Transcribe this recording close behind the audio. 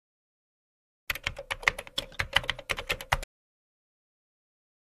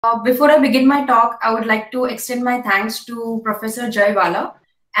Before I begin my talk, I would like to extend my thanks to Professor Jai Vallabh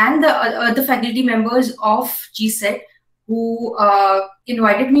and the other faculty members of GCET who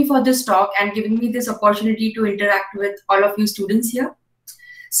invited me for this talk and giving me this opportunity to interact with all of you students here.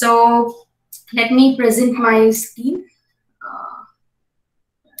 So let me present my screen.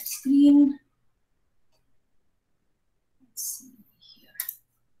 Let's see here.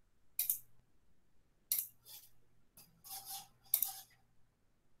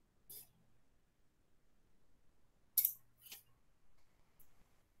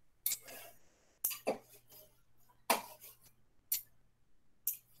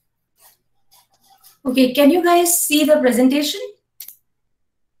 Okay, can you guys see the presentation?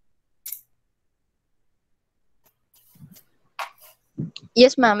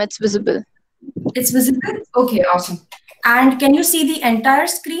 Yes, ma'am, it's visible. It's visible? Okay, awesome. And can you see the entire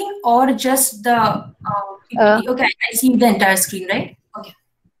screen or just the PPT? Okay, I see the entire screen, right? Okay.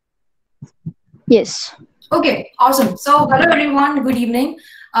 Yes. Okay, awesome. So hello everyone, good evening.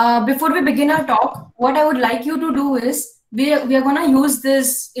 Before we begin our talk, what I would like you to do is we are going to use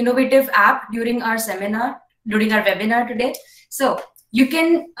this innovative app during our seminar, during our webinar today. So you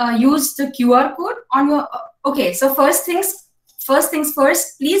can use the QR code on your, okay, so first things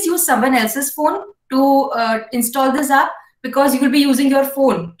first, please use someone else's phone to install this app because you will be using your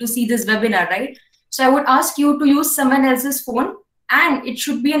phone to see this webinar, right? So I would ask you to use someone else's phone, and it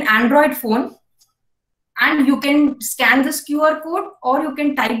should be an Android phone. And you can scan this QR code or you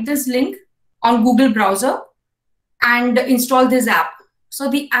can type this link on Google browser and install this app. So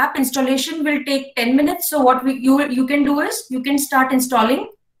the app installation will take 10 minutes. So what you can do is you can start installing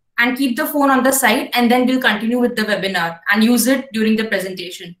and keep the phone on the side, and then we'll continue with the webinar and use it during the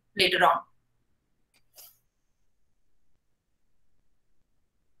presentation later on.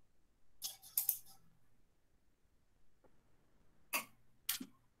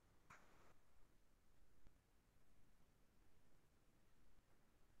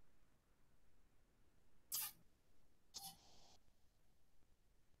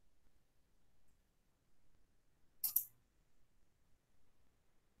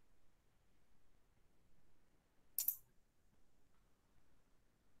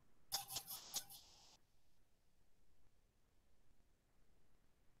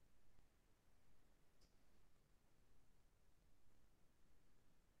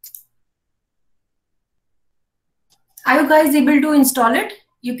 Are you guys able to install it?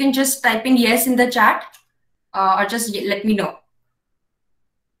 You can just type in yes in the chat or just let me know.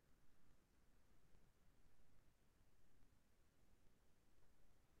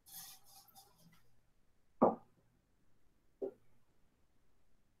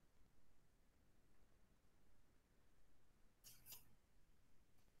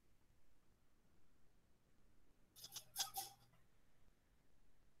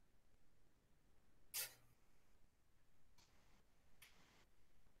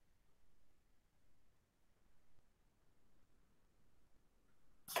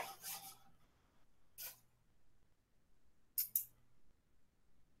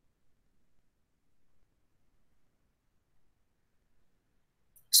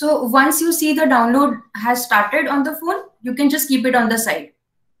 So once you see the download has started on the phone, you can just keep it on the side.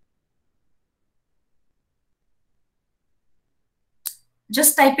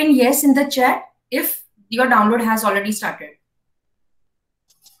 Just type in yes in the chat if your download has already started.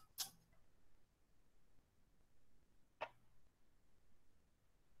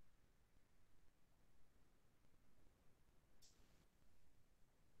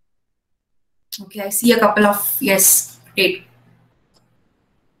 Okay, I see a couple of yes. Great.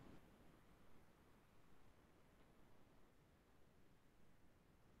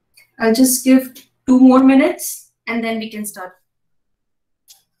 I'll just give 2 more minutes and then we can start.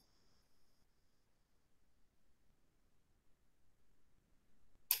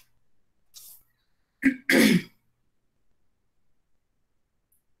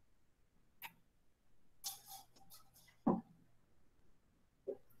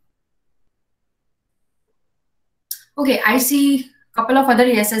 Okay, I see a couple of other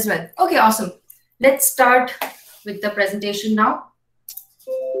yes as well. Okay, awesome. Let's start with the presentation now.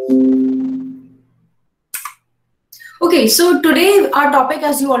 Okay, so today our topic,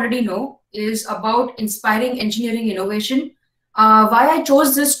 as you already know, is about inspiring engineering innovation. Why I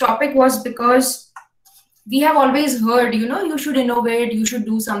chose this topic was because we have always heard, you should innovate, you should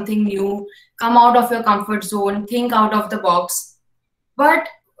do something new, come out of your comfort zone, think out of the box. But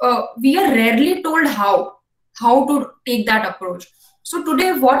we are rarely told how to take that approach. So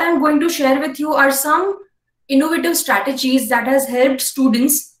today what I'm going to share with you are some innovative strategies that has helped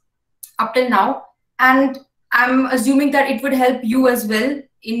students up till now, and I'm assuming that it would help you as well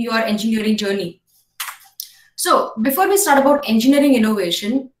in your engineering journey. So before we start about engineering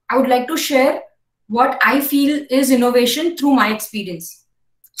innovation, I would like to share what I feel is innovation through my experience.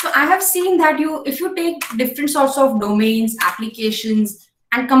 So I have seen that if you take different sorts of domains, applications,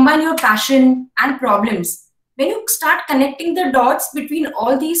 and combine your passion and problems, when you start connecting the dots between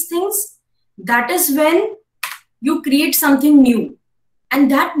all these things, that is when you create something new. And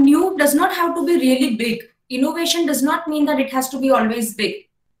that new does not have to be really big. Innovation does not mean that it has to be always big.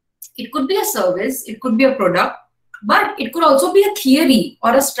 It could be a service, it could be a product, but it could also be a theory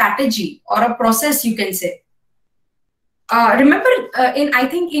or a strategy or a process, you can say. Remember, I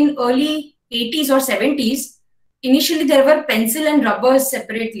think in early 80s or 70s, initially there were pencil and rubbers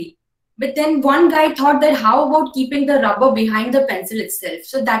separately. But then one guy thought that how about keeping the rubber behind the pencil itself?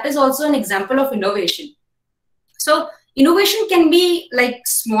 So that is also an example of innovation. So innovation can be like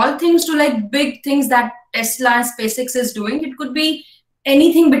small things to like big things that Tesla and SpaceX is doing. It could be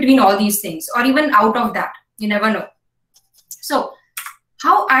anything between all these things or even out of that. You never know. So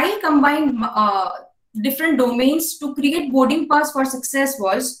how I combined different domains to create boarding pass for success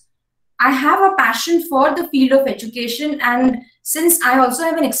was, I have a passion for the field of education, and since I also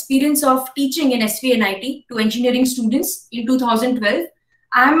have an experience of teaching in SVNIT to engineering students in 2012,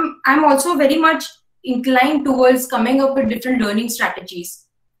 I'm also very much inclined towards coming up with different learning strategies.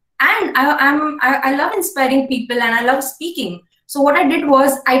 And I love inspiring people and I love speaking. So what I did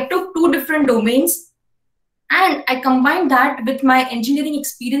was I took two different domains and I combined that with my engineering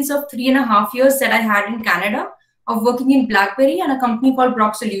experience of 3.5 years that I had in Canada of working in Blackberry and a company called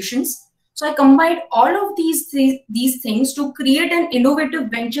Brock Solutions. So I combined all of these things to create an innovative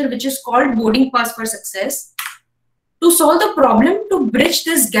venture which is called Boarding Pass for Success, to solve the problem to bridge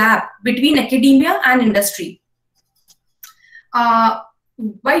this gap between academia and industry.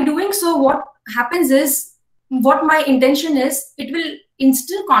 By doing so, what happens is, what my intention is, it will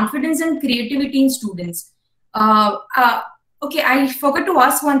instill confidence and creativity in students. Okay, I forgot to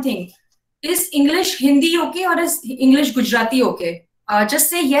ask one thing. Is English Hindi okay or is English Gujarati okay? Just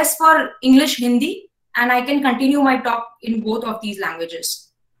say yes for English Hindi and I can continue my talk in both of these languages.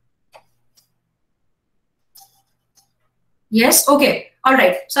 Yes, okay, all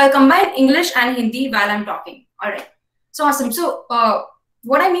right. So I combine English and Hindi while I'm talking. All right, so awesome. So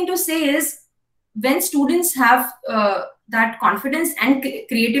what I mean to say is, when students have that confidence and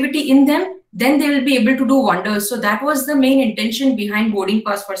creativity in them, then they will be able to do wonders. So that was the main intention behind Boarding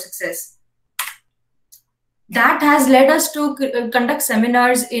Pass for Success. That has led us to conduct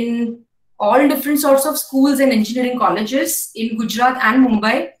seminars in all different sorts of schools and engineering colleges in Gujarat and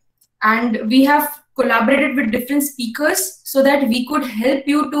Mumbai. And we have collaborated with different speakers so that we could help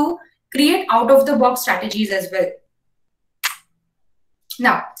you to create out-of-the-box strategies as well.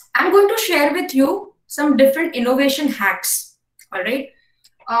 Now, I'm going to share with you some different innovation hacks. All right.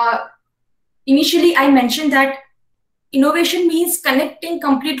 Initially, I mentioned that innovation means connecting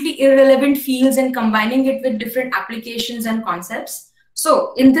completely irrelevant fields and combining it with different applications and concepts.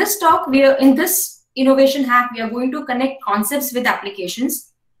 So in this talk, in this innovation hack, we are going to connect concepts with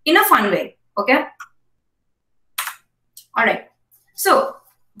applications in a fun way. Okay. All right. So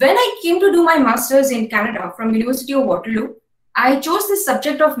when I came to do my master's in Canada from University of Waterloo, I chose this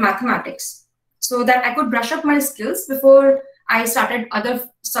subject of mathematics so that I could brush up my skills before I started other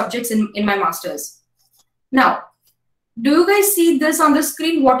subjects in my master's. Now, do you guys see this on the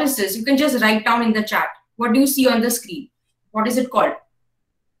screen? What is this? You can just write down in the chat. What do you see on the screen? What is it called?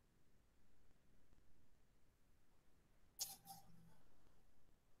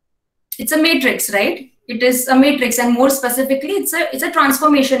 It's a matrix, right? It is a matrix, and more specifically, it's a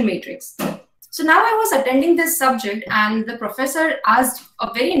transformation matrix. So now I was attending this subject and the professor asked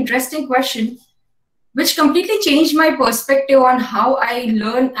a very interesting question, which completely changed my perspective on how I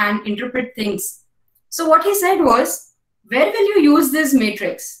learn and interpret things. So what he said was, where will you use this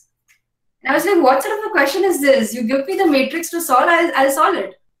matrix? And I was like, what sort of a question is this? You give me the matrix to solve, I'll solve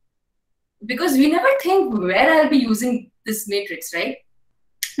it. Because we never think where I'll be using this matrix, right?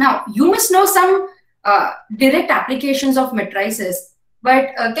 Now, you must know some direct applications of matrices,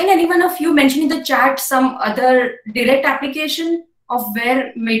 but can anyone of you mention in the chat some other direct application of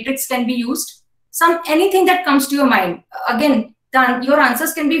where matrix can be used? Anything that comes to your mind. Again, your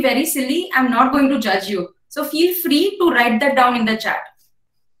answers can be very silly. I'm not going to judge you. So feel free to write that down in the chat.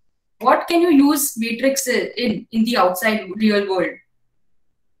 What can you use matrix in the outside real world?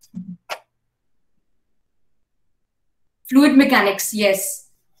 Fluid mechanics, yes.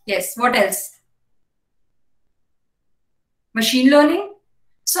 Yes, what else? Machine learning.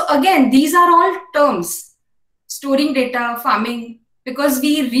 So again, these are all terms. Storing data, farming, because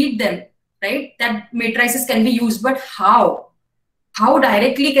we read them, right? That matrices can be used, but how? how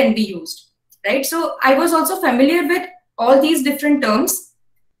directly can be used, right? So I was also familiar with all these different terms,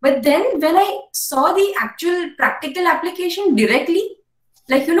 but then when I saw the actual practical application directly,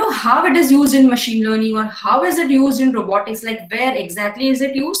 like, you know, how it is used in machine learning or how is it used in robotics, like where exactly is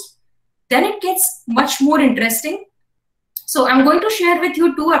it used, then it gets much more interesting. So I'm going to share with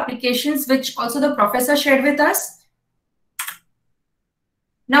you two applications which also the professor shared with us.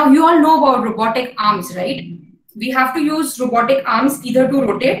 Now, you all know about robotic arms, right? We have to use robotic arms either to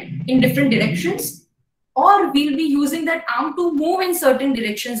rotate in different directions, or we'll be using that arm to move in certain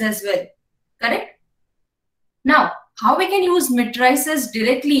directions as well, correct? Now, how we can use matrices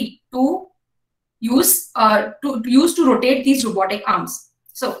directly to use to rotate these robotic arms?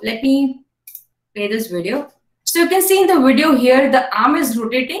 So let me play this video. So you can see in the video here, the arm is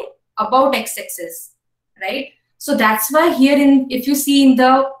rotating about x-axis, right? So that's why here, if you see in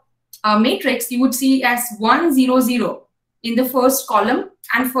the matrix, you would see as 1, 0, 0 in the first column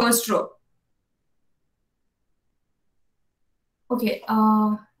and first row. Okay,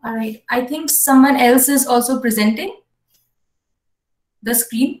 all right. I think someone else is also presenting the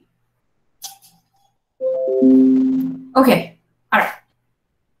screen. Okay, all right.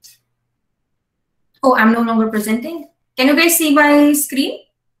 Oh, I'm no longer presenting. Can you guys see my screen?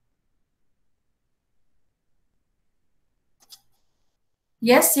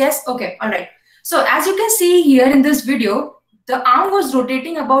 Yes, yes. Okay, all right. So as you can see here in this video, the arm was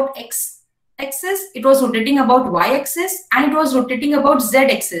rotating about x-axis, it was rotating about y-axis, and it was rotating about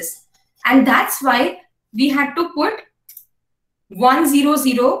z-axis. And that's why we had to put 1, 0,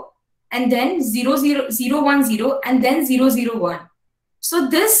 0, and then 0, 0, 0, 1, 0, and then 0, 0, 1. So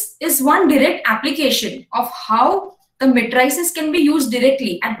this is one direct application of how the matrices can be used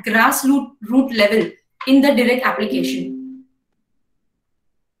directly at grassroots level in the direct application.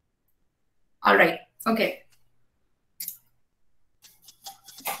 All right. Okay.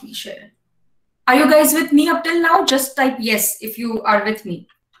 Let me share. Are you guys with me up till now? Just type yes if you are with me.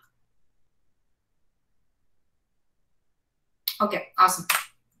 Okay, awesome.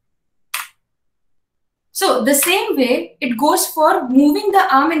 So the same way it goes for moving the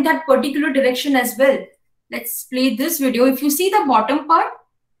arm in that particular direction as well. Let's play this video. If you see the bottom part,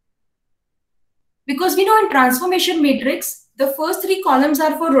 because we know in transformation matrix, the first 3 columns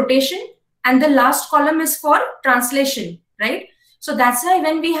are for rotation and the last column is for translation, right? So that's why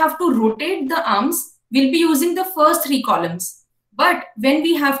when we have to rotate the arms, we'll be using the first 3 columns. But when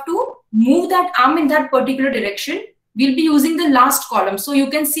we have to move that arm in that particular direction, we'll be using the last column. So you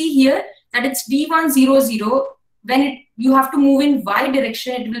can see here that it's D1, 0, 0. When you have to move in Y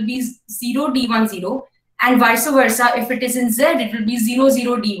direction, it will be 0, D1, 0. And vice versa, if it is in Z, it will be 0,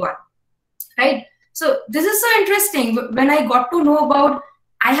 0, D1, right? So this is so interesting. When I got to know about,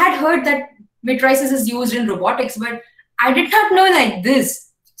 I had heard that matrices is used in robotics, but I did not know like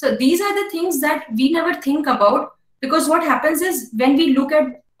this. So these are the things that we never think about, because what happens is when we look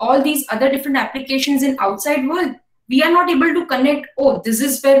at all these other different applications in outside world, we are not able to connect, oh, this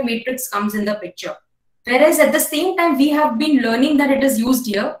is where matrix comes in the picture. Whereas at the same time, we have been learning that it is used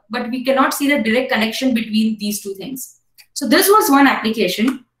here, but we cannot see the direct connection between these two things. So this was one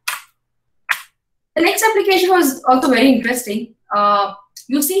application. The next application was also very interesting.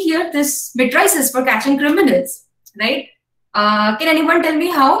 You see here this matrices for catching criminals, right? Can anyone tell me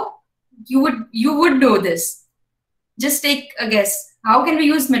how you would do this? Just take a guess. How can we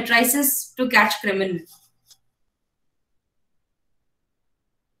use matrices to catch criminals?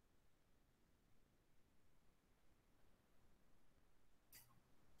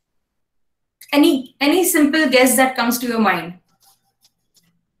 Any simple guess that comes to your mind?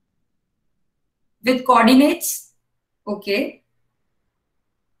 With coordinates, okay.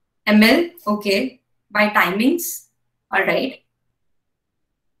 ML, okay. By timings, all right.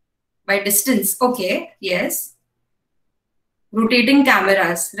 By distance, okay, yes. Rotating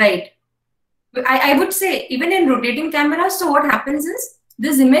cameras, right. I would say even in rotating cameras, so what happens is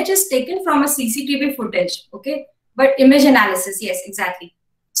this image is taken from a CCTV footage, okay. But image analysis, yes, exactly.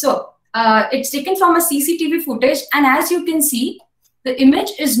 So it's taken from a CCTV footage, and as you can see, the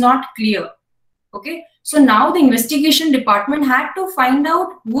image is not clear. Okay, so now the investigation department had to find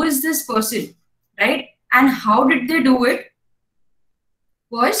out who is this person, right? And how did they do it?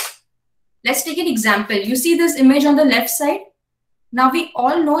 First, let's take an example. You see this image on the left side. Now we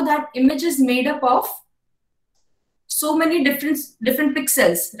all know that image is made up of so many different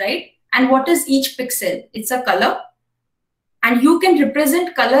pixels, right? And what is each pixel? It's a color. And you can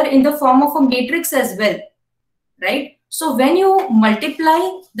represent color in the form of a matrix as well, right? So when you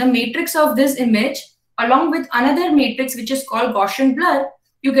multiply the matrix of this image along with another matrix, which is called Gaussian blur,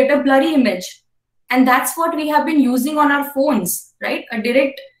 you get a blurry image. And that's what we have been using on our phones right? A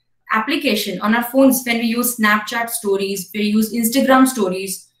direct application on our phones when we use Snapchat stories, we use Instagram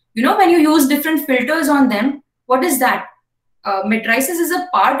stories. You know, when you use different filters on them, what is that? Matrices is a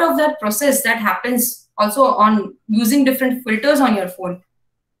part of that process that happens also on using different filters on your phone.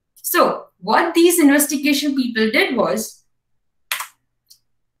 So what these investigation people did was,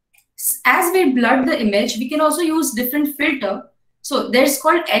 as we blur the image, we can also use different filter. So there's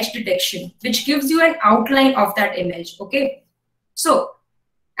called edge detection, which gives you an outline of that image. Okay. So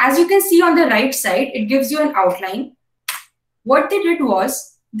as you can see on the right side, it gives you an outline. What they did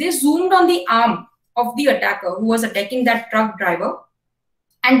was they zoomed on the arm of the attacker who was attacking that truck driver.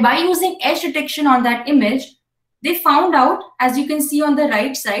 And by using edge detection on that image, they found out, as you can see on the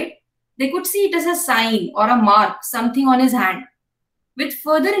right side, they could see it as a sign or a mark, something on his hand. With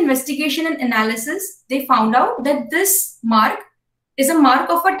further investigation and analysis, they found out that this mark is a mark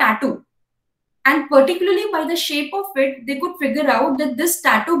of a tattoo. And particularly by the shape of it, they could figure out that this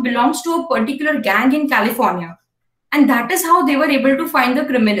tattoo belongs to a particular gang in California. And that is how they were able to find the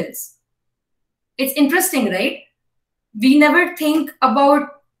criminals. It's interesting, right? We never think about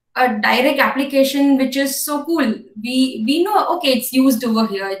a direct application, which is so cool. We know, okay, it's used over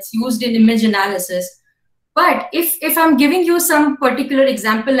here. It's used in image analysis. But if I'm giving you some particular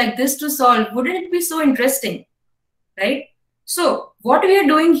example like this to solve, wouldn't it be so interesting, right? So what we are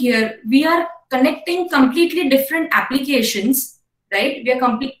doing here, we are connecting completely different applications, right? We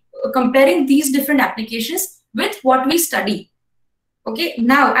are comparing these different applications with what we study. Okay,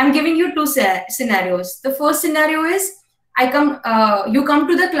 now I'm giving you two scenarios. The first scenario is you come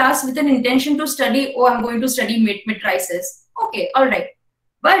to the class with an intention to study, oh, I'm going to study matrices. Okay, all right.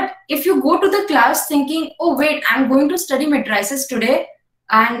 But if you go to the class thinking, oh, wait, I'm going to study matrices today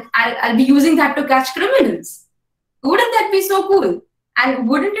and I'll be using that to catch criminals. Wouldn't that be so cool? And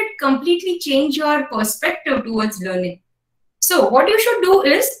wouldn't it completely change your perspective towards learning? So what you should do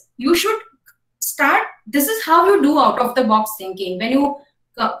is you should start, this is how you do out of the box thinking, when you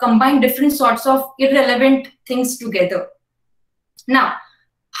combine different sorts of irrelevant things together. Now,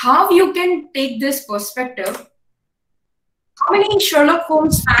 how you can take this perspective? How many Sherlock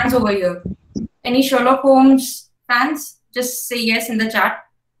Holmes fans over here? Any Sherlock Holmes fans? Just say yes in the chat.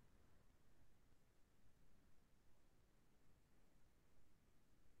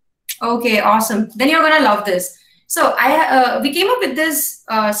 Okay, awesome. Then you're gonna love this. So we came up with this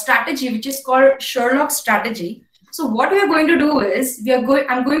strategy, which is called Sherlock strategy. So what we are going to do is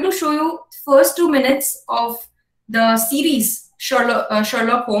I'm going to show you first 2 minutes of the series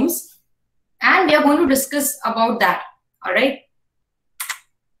Sherlock Holmes, and we are going to discuss about that. All right.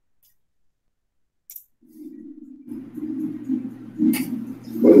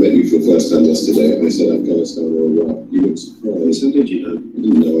 When I met you for the first time yesterday, I said Afghanistan or Iraq. You looked surprised. How did you know? I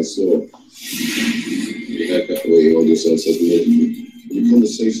didn't know. I saw your haircut, the way you hold yourself, said military. In the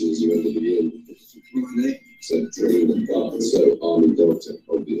conversations you ended the room, said drill and bar, so army doctor,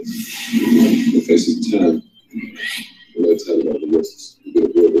 obvious. Your face is tan. You know, tell about the risks. You're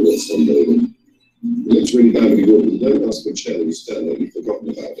going to walk with sunbathing. It looks really bad when you walk, but you don't ask for a chair and you stand there, you've forgotten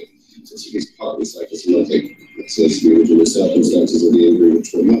about it. So it's partly psychosomatic. It says the original circumstances of the injury were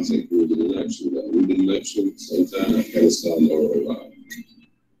traumatic, wounded in action, same time, Afghanistan or Iraq.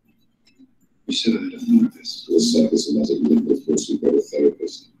 You should have had a therapist. It was psychosomatic, and of course you've got a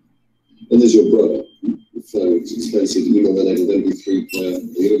therapist. Then there's your brother, the phone, it's expensive, email that MP3 player,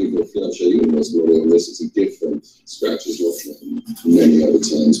 the only good flash you almost worry on this, it's a gift from Scratches Rothman, many other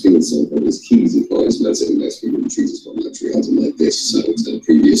times, given some of his keys, he buys medicine, next week, and treats us from luxury item like this, so it's the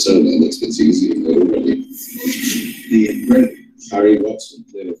previous owner, next it's easy, you know already. Harry Watson,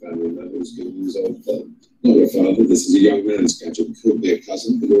 clearly family member who's given his old phone. Not your father, this is a young man's gadget, could be a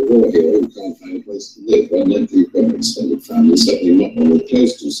cousin, but you're a war hero who can't find a place to live. Unlikely you've got an extended family, certainly not one we're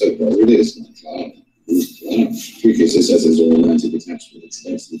close to, so far it is. My Clark. Who's Clark? Three kisses says there's a romantic attachment. It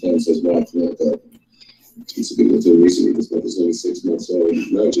starts the phone says wife, not girlfriend. It's a good little recently, this month is only 6 months old.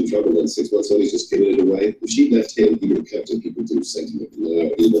 Marriage in trouble then, 6 months old, he's just giving it away. If she left him, he would have kept it. People do sentiment.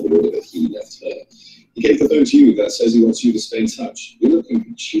 No, he never would have, he left her. He gave the phone to you, that says he wants you to stay in touch. You're looking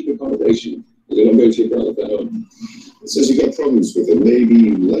for cheap accommodation. You're not going to your brother for home. It says you got problems with him. Maybe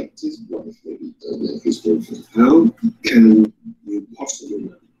you liked his wife, maybe you don't like his girlfriend. How can you possibly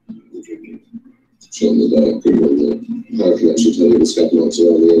know the drinking? Show him the dark, good one there. Power connection tell you the scuff marks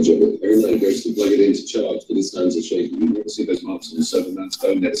around the edge of it. Every night goes to plug it in to charge, but his hands are shaking. You never see those marks on the sober man's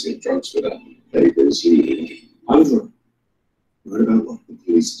phone, never see him drunks with that. Papers, I'm drunk. Right about what? The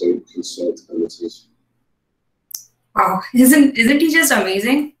police don't consult amateurs. Wow, isn't he just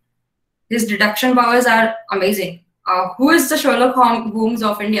amazing? His deduction powers are amazing. Who is the Sherlock Holmes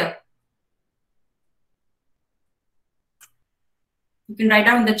of India? You can write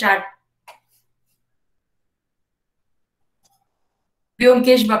down in the chat.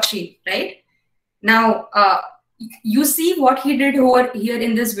 Vyomkesh Bakshi, right? Now, you see what he did over here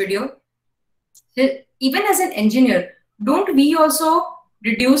in this video. Even as an engineer, don't we also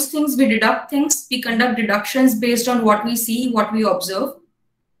deduce things, we deduct things, we conduct deductions based on what we see, what we observe?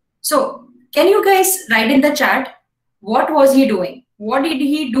 So, can you guys write in the chat, what was he doing? What did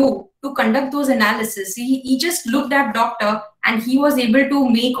he do to conduct those analysis? He just looked at doctor and he was able to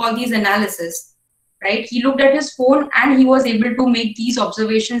make all these analysis, right? He looked at his phone and he was able to make these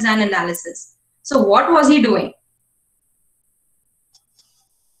observations and analysis. So what was he doing?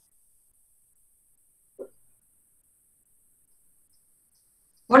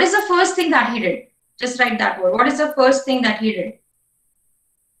 What is the first thing that he did? Just write that word. What is the first thing that he did?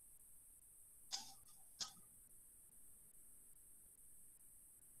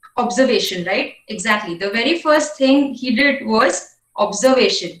 Observation, right? Exactly. The very first thing he did was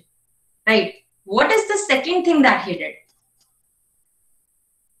observation, right? What is the second thing that he did?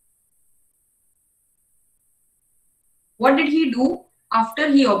 What did he do after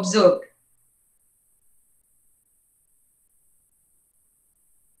he observed?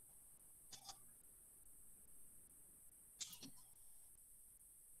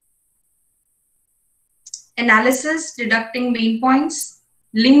 Analysis, deducting main points,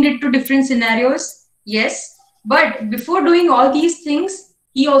 linked it to different scenarios. Yes, but before doing all these things,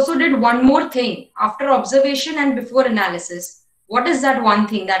 he also did one more thing after observation and before analysis. What is that one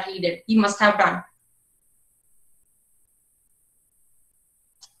thing that he did? He must have done.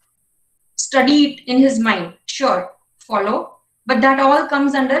 Study it in his mind. Sure, follow. But that all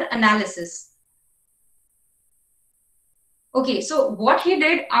comes under analysis. Okay, so what he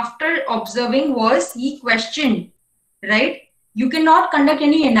did after observing was he questioned, right? You cannot conduct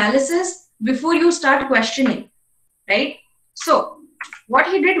any analysis before you start questioning, right? So what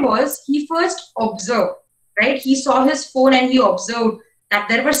he did was he first observed, right? He saw his phone and he observed that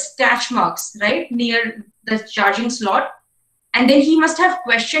there were scratch marks, right, near the charging slot. And then he must have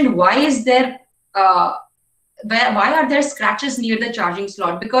questioned why is there, why are there scratches near the charging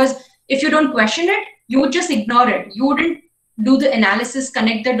slot? Because if you don't question it, you would just ignore it. You wouldn't do the analysis,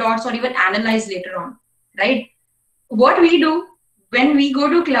 connect the dots, or even analyze later on, right? What we do when we go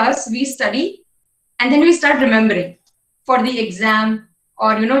to class, we study and then we start remembering for the exam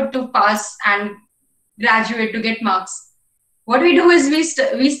or, you know, to pass and graduate to get marks. What we do is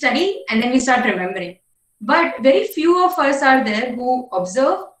we study and then we start remembering. But very few of us are there who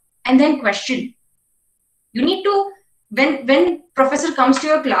observe and then question. You need to, when professor comes to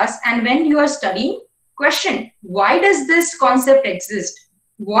your class and when you are studying, question, why does this concept exist?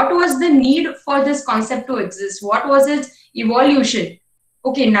 What was the need for this concept to exist? What was its evolution?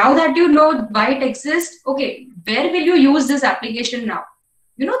 Okay, now that you know why it exists, okay, where will you use this application now?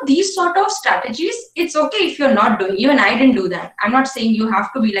 You know, these sort of strategies, it's okay if you're not doing, even I didn't do that. I'm not saying you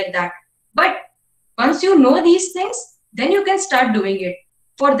have to be like that. But once you know these things, then you can start doing it.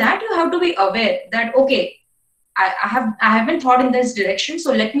 For that, you have to be aware that, okay, I haven't thought in this direction,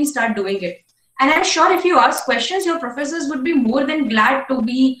 so let me start doing it. And I'm sure if you ask questions, your professors would be more than glad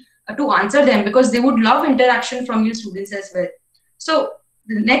to answer them because they would love interaction from you students as well. So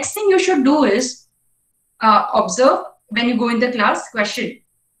the next thing you should do is observe when you go in the class, question.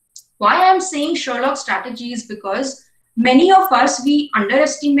 Why I'm saying Sherlock strategy is because many of us, we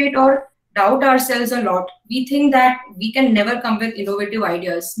underestimate or doubt ourselves a lot. We think that we can never come with innovative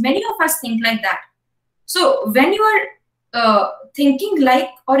ideas. Many of us think like that. So when you are thinking like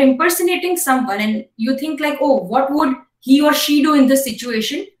or impersonating someone and you think like, oh, what would he or she do in this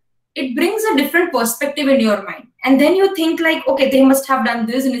situation? It brings a different perspective in your mind. And then you think like, okay, they must have done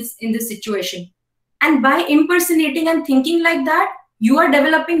this in this situation. And by impersonating and thinking like that, you are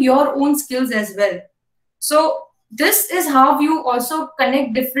developing your own skills as well. So this is how you also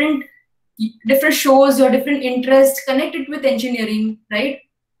connect different shows, your different interests, connect it with engineering, right?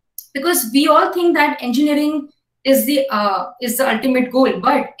 Because we all think that engineering is the ultimate goal,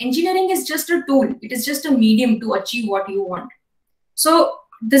 but engineering is just a tool. It is just a medium to achieve what you want. So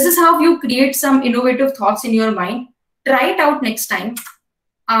this is how you create some innovative thoughts in your mind. Try it out next time.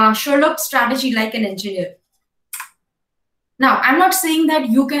 Sherlock strategy like an engineer. Now, I'm not saying that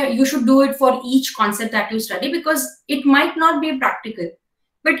you should do it for each concept that you study because it might not be practical.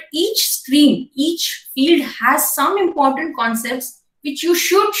 But each stream, each field has some important concepts which you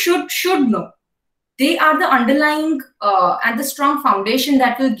should know. They are the underlying and the strong foundation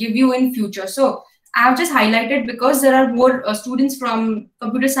that will give you in future. So I've just highlighted because there are more students from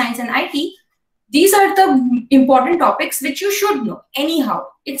computer science and IT. These are the important topics which you should know anyhow.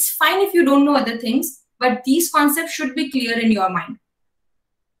 It's fine if you don't know other things, but these concepts should be clear in your mind.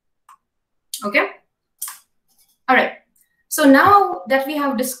 Okay. All right. So now that we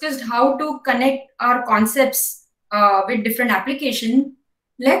have discussed how to connect our concepts with different application,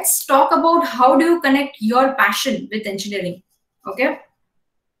 let's talk about how do you connect your passion with engineering. Okay.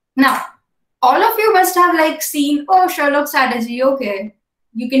 Now, all of you must have like seen, oh, Sherlock strategy. Okay.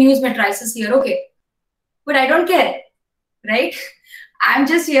 You can use matrices here. Okay. But I don't care, right? I'm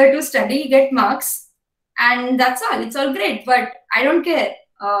just here to study, get marks, and that's all. It's all great, but I don't care.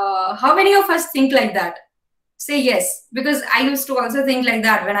 How many of us think like that? Say yes, because I used to also think like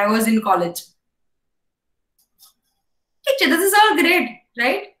that when I was in college. Okay, this is all great,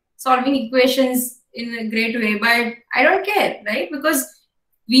 right? Solving equations in a great way, but I don't care, right? Because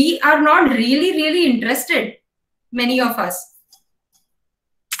we are not really interested, many of us.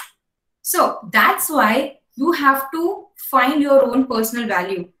 So that's why you have to find your own personal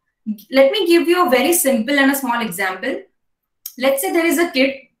value. Let me give you a very simple and a small example. Let's say there is a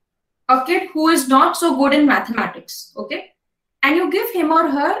kid who is not so good in mathematics, okay? And you give him or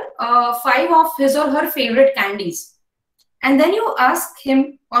her 5 of his or her favorite candies. And then you ask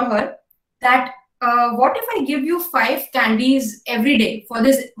him or her that, what if I give you 5 candies every day for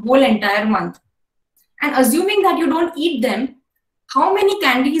this whole entire month? And assuming that you don't eat them, how many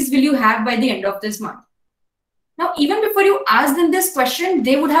candies will you have by the end of this month? Now, even before you ask them this question,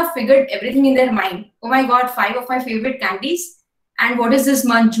 they would have figured everything in their mind. Oh my God, 5 of my favorite candies. And what is this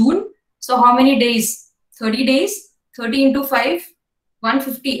month, June? So how many days? 30 days? 30 into 5?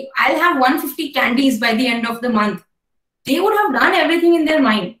 150. I'll have 150 candies by the end of the month. They would have done everything in their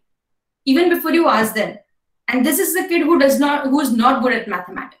mind, even before you ask them. And this is the kid who is not good at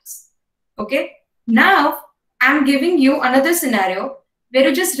mathematics. Okay. Now, I'm giving you another scenario where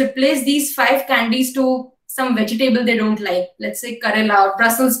you just replace these 5 candies to some vegetable they don't like. Let's say Karela or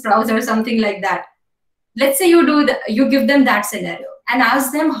Brussels sprouts or something like that. Let's say you give them that scenario and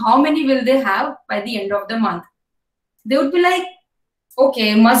ask them how many will they have by the end of the month. They would be like,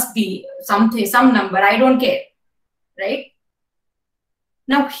 okay, must be something, some number, I don't care, right?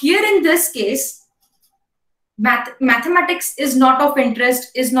 Now here in this case, mathematics is not of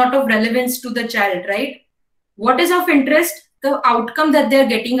interest, is not of relevance to the child, right? What is of interest? The outcome that they're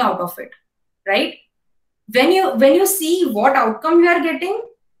getting out of it, right? When you see what outcome you are getting,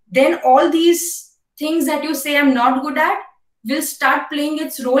 then all these things that you say I'm not good at will start playing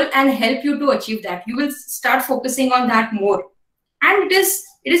its role and help you to achieve that. You will start focusing on that more. And it is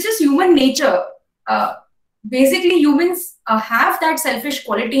just human nature. Basically, humans have that selfish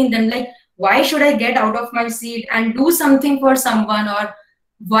quality in them. Like, why should I get out of my seat and do something for someone? Or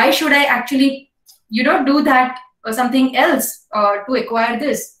why should I actually, do that or something else to acquire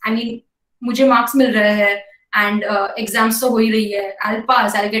this? I mean, मुझे marks मिल रहे हैं and exams तो हो ही रही है. I'll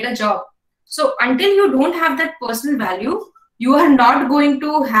pass. I'll get a job. So until you don't have that personal value, you are not going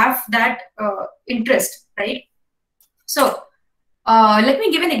to have that interest, right? So let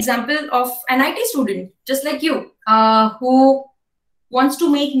me give an example of an IT student, just like you, who wants to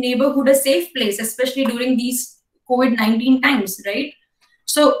make neighborhood a safe place, especially during these COVID-19 times, right?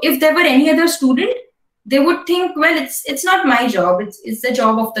 So if there were any other student, they would think, well, it's not my job. It's the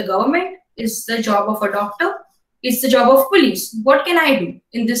job of the government. It's the job of a doctor. It's the job of police. What can I do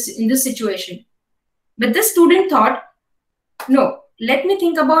in this situation? But this student thought, no, let me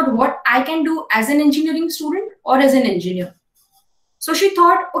think about what I can do as an engineering student or as an engineer. So she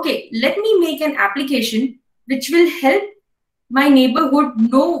thought, okay, let me make an application which will help my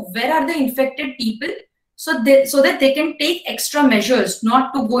neighborhood know where are the infected people, so that they can take extra measures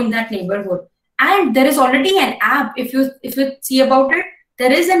not to go in that neighborhood. And there is already an app. If you see about it,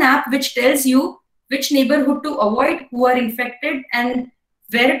 there is an app which tells you which neighborhood to avoid, who are infected, and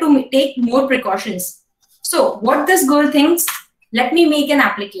where to take more precautions. So what this girl thinks, let me make an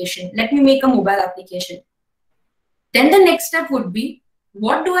application. Let me make a mobile application. Then the next step would be,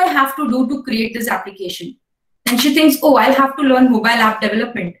 what do I have to do to create this application? And she thinks, oh, I'll have to learn mobile app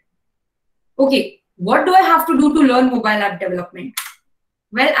development. Okay, what do I have to do to learn mobile app development?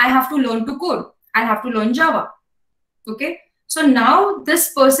 Well, I have to learn to code. I have to learn Java. Okay, so now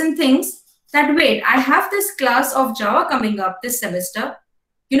this person thinks that, wait, I have this class of Java coming up this semester.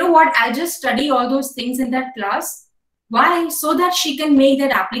 You know what? I'll just study all those things in that class. Why? So that she can make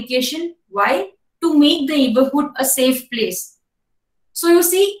that application. Why? To make the neighborhood a safe place. So you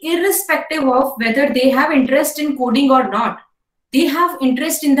see, irrespective of whether they have interest in coding or not, they have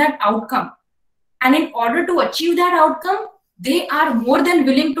interest in that outcome. And in order to achieve that outcome, they are more than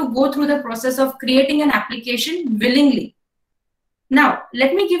willing to go through the process of creating an application willingly. Now,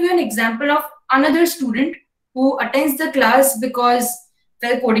 let me give you an example of another student who attends the class because,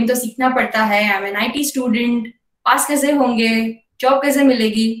 well, coding to सीखना पड़ता है. I'm an IT student. Pass कैसे होंगे? Job कैसे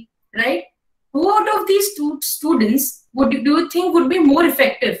मिलेगी? Right? who out of these two students do you think would be more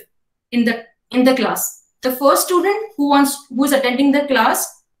effective in the class? The first student who's attending the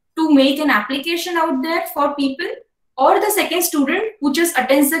class to make an application out there for people, or the second student who just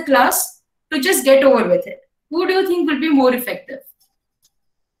attends the class to just get over with it? Who do you think will be more effective?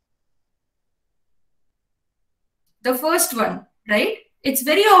 The first one, right? It's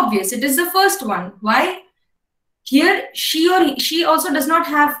very obvious. It is the first one. Why? Here, she also does not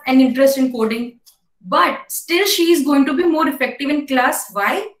have an interest in coding, but still she is going to be more effective in class.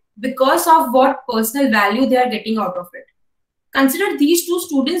 Why? Because of what personal value they are getting out of it. Consider these two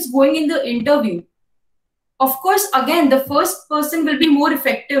students going in the interview. Of course, again, the first person will be more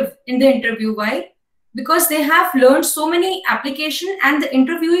effective in the interview. Why? Because they have learned so many applications, and the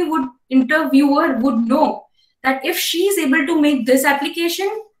interviewer would know that if she is able to make this application,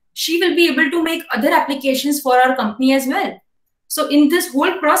 she will be able to make other applications for our company as well. So in this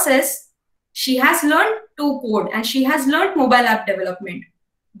whole process, she has learned to code and she has learned mobile app development,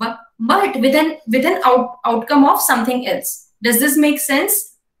 but with an outcome of something else. Does this make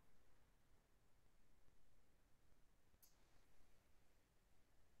sense?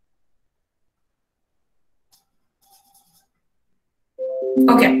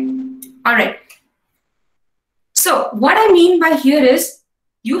 Okay. All right. So what I mean by here is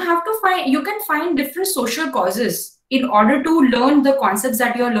you can find different social causes in order to learn the concepts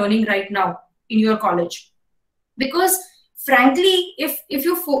that you're learning right now in your college. Because frankly, if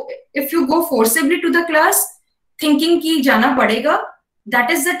you go forcibly to the class thinking ki jana padega, that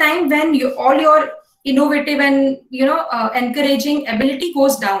is the time when all your innovative and encouraging ability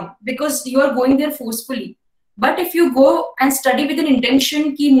goes down, because you are going there forcefully. But if you go and study with an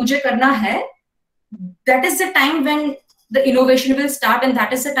intention ki mujhe karna hai, that is the time when the innovation will start, and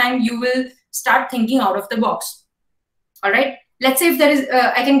that is the time you will start thinking out of the box. All right. Let's say if there is,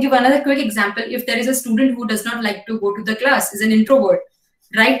 I can give another quick example. If there is a student who does not like to go to the class, is an introvert.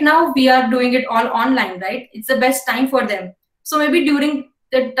 Right now, we are doing it all online, right? It's the best time for them. So maybe during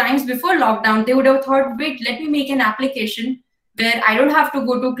the times before lockdown, they would have thought, wait, let me make an application where I don't have to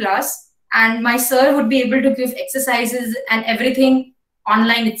go to class and my sir would be able to give exercises and everything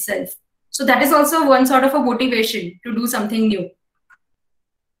online itself. So that is also one sort of a motivation to do something new.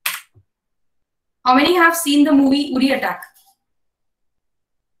 How many have seen the movie Uri Attack?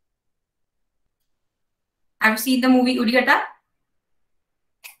 Have you seen the movie Uri Attack?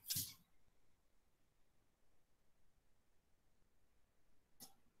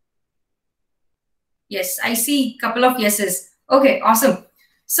 Yes, I see a couple of yeses. Okay, awesome.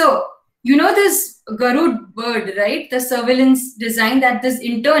 So, you know this Garud bird, right? The surveillance design that this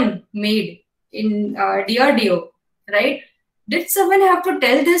intern made in DRDO, right? Did someone have to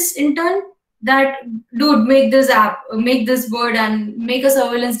tell this intern that, dude, make this app, make this bird and make a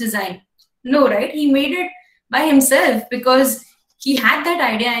surveillance design? No, right? He made it by himself because he had that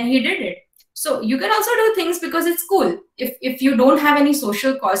idea and he did it. So you can also do things because it's cool. If you don't have any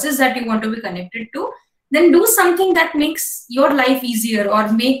social causes that you want to be connected to, then do something that makes your life easier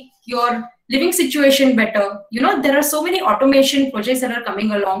or make your living situation better. You know, there are so many automation projects that are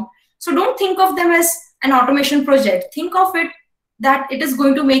coming along. So don't think of them as an automation project. Think of it that it is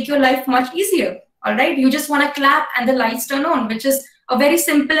going to make your life much easier. All right. You just want to clap and the lights turn on, which is a very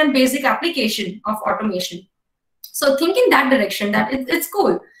simple and basic application of automation. So think in that direction, that it's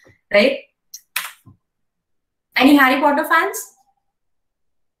cool, right? Any Harry Potter fans?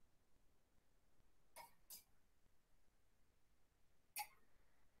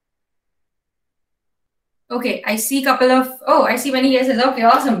 Okay, I see a couple of, I see many yeses. Okay,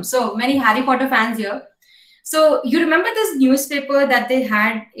 awesome. So many Harry Potter fans here. So you remember this newspaper that they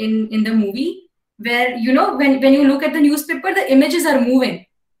had in the movie where, you know, when you look at the newspaper, the images are moving,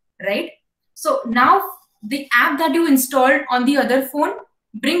 right? So now the app that you installed on the other phone,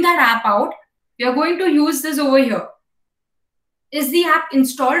 bring that app out. We are going to use this over here. Is the app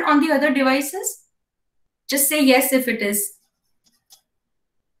installed on the other devices? Just say yes if it is.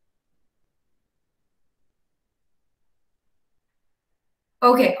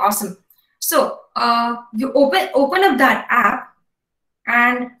 Okay, awesome. So you open up that app,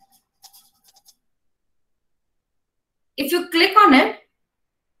 and if you click on it,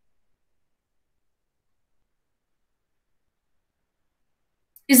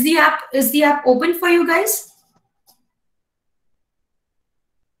 is the app open for you guys?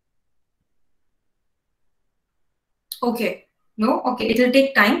 Okay, no, okay, it will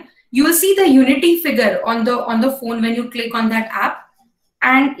take time. You will see the Unity figure on the phone when you click on that app.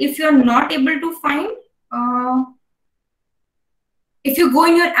 And if you're not able to find, if you go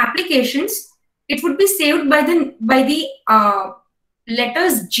in your applications, it would be saved by the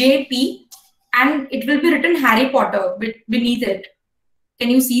letters JP, and it will be written Harry Potter beneath it. Can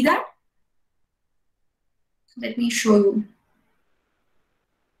you see that? Let me show you.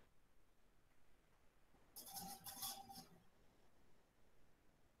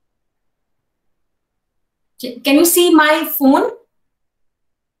 Can you see my phone?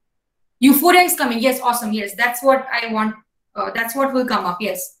 Euphoria is coming. Yes, awesome. Yes, that's what I want. That's what will come up.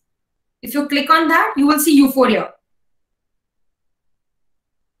 Yes. If you click on that, you will see Euphoria.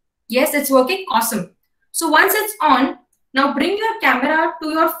 Yes, it's working. Awesome. So once it's on, now bring your camera to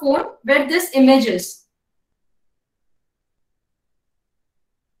your phone where this image is.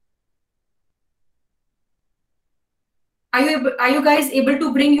 Are you guys able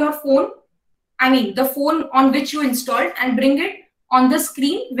to bring your phone? I mean, the phone on which you installed, and bring it on the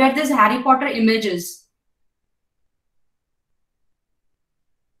screen where this Harry Potter image is.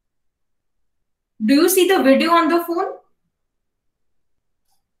 Do you see the video on the phone?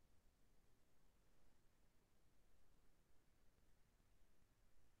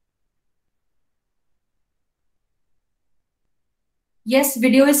 Yes,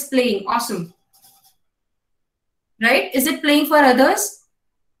 video is playing. Awesome. Right? Is it playing for others?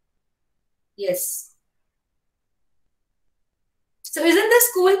 Yes. So isn't this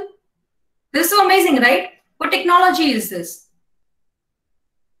cool? This is so amazing, right? What technology is this?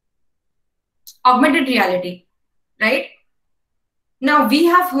 Augmented reality, right? Now we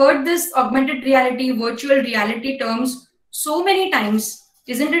have heard this augmented reality, virtual reality terms so many times,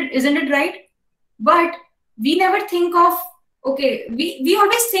 isn't it right? But we never think of, okay, we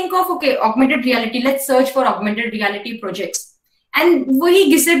always think of, okay, augmented reality, let's search for augmented reality projects. And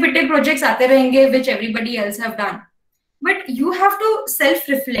wahi gise pitte projects aate rahenge which everybody else have done. But you have to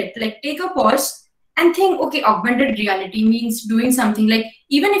self-reflect, like take a pause and think, okay, augmented reality means doing something. Like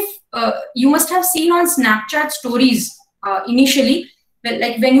even if you must have seen on Snapchat stories initially,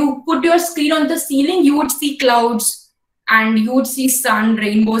 like when you put your screen on the ceiling, you would see clouds and you would see sun,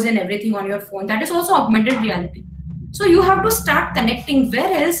 rainbows and everything on your phone. That is also augmented reality. So you have to start connecting.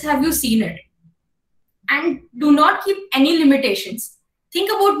 Where else have you seen it? And do not keep any limitations.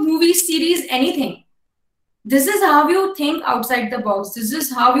 Think about movies, series, anything. This is how you think outside the box. This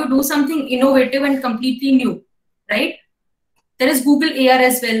is how you do something innovative and completely new, right? There is Google AR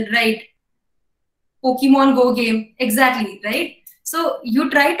as well, right? Pokemon Go game, exactly, right? So you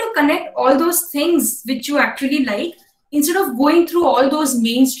try to connect all those things which you actually like instead of going through all those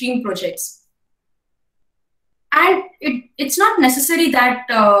mainstream projects. And it's not necessary that,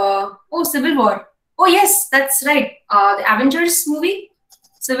 oh, Civil War. Oh yes, that's right. The Avengers movie,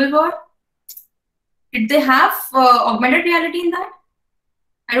 Civil War. Did they have augmented reality in that?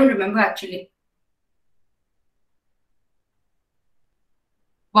 I don't remember actually.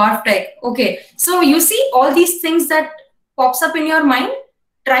 Warp Tech. Okay. So you see all these things that pops up in your mind.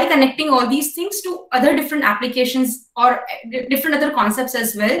 Try connecting all these things to other different applications or different other concepts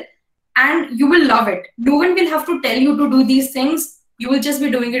as well. And you will love it. No one will have to tell you to do these things. You will just be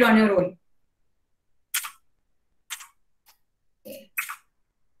doing it on your own.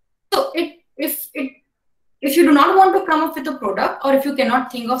 So if you do not want to come up with a product, or if you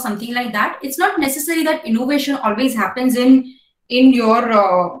cannot think of something like that, it's not necessary that innovation always happens in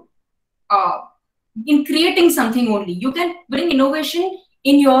your in creating something only. You can bring innovation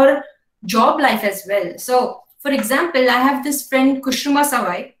in your job life as well. So for example, I have this friend Khushboo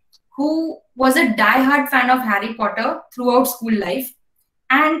Vaidya, who was a die-hard fan of Harry Potter throughout school life,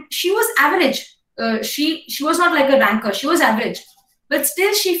 and she was average. She was not like a ranker, she was average. But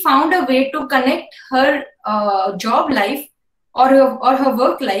still, she found a way to connect her job life or her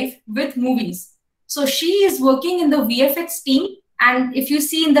work life with movies. So she is working in the VFX team. And if you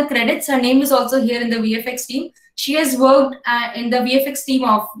see in the credits, her name is also here in the VFX team. She has worked in the VFX team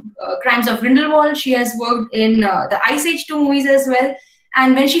of Crimes of Grindelwald. She has worked in the Ice Age 2 movies as well.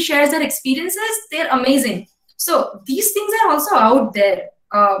 And when she shares her experiences, they're amazing. So these things are also out there.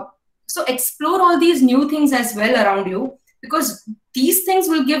 So explore all these new things as well around you, because these things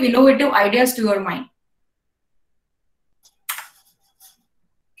will give innovative ideas to your mind.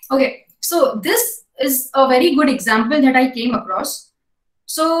 Okay, so this is a very good example that I came across.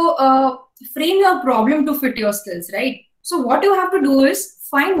 So frame your problem to fit your skills, right? So what you have to do is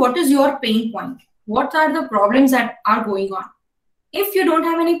find what is your pain point. What are the problems that are going on? If you don't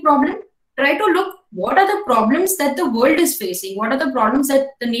have any problem, try to look what are the problems that the world is facing? What are the problems that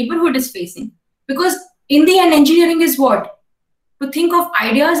the neighborhood is facing? Because in the end, engineering is what? To think of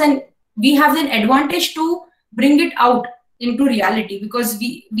ideas, and we have an advantage to bring it out into reality, because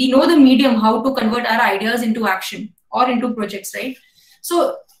we know the medium, how to convert our ideas into action or into projects, right?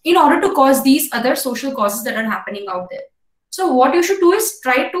 So in order to cause these other social causes that are happening out there. So what you should do is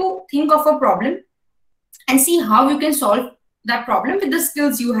try to think of a problem and see how you can solve that problem with the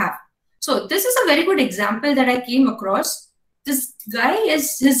skills you have. So this is a very good example that I came across. This guy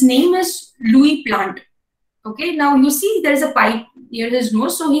his name is Louis Plant. Okay, now you see there's a pipe near his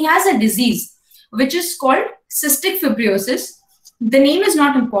nose. So he has a disease which is called cystic fibrosis. The name is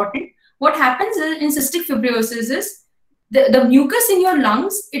not important. What happens in cystic fibrosis is the mucus in your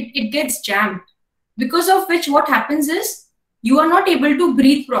lungs, it gets jammed. Because of which what happens is you are not able to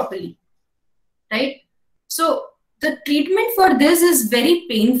breathe properly, right? So the treatment for this is very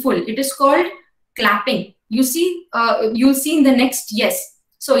painful. It is called clapping. You see, you'll see in the next, yes.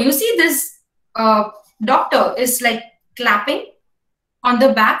 So you see this doctor is like clapping on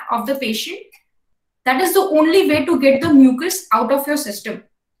the back of the patient. That is the only way to get the mucus out of your system.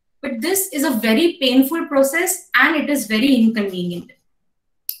 But this is a very painful process and it is very inconvenient.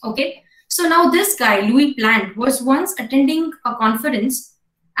 Okay. So now this guy, Louis Plant, was once attending a conference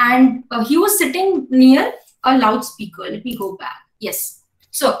and he was sitting near a loudspeaker. Let me go back. Yes.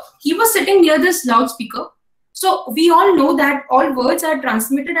 So he was sitting near this loudspeaker. So we all know that all words are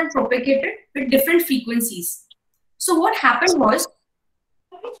transmitted and propagated with different frequencies. So what happened was,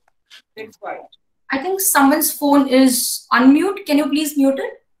 I think someone's phone is unmute. Can you please mute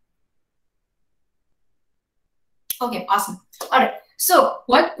it? Okay, awesome. All right. So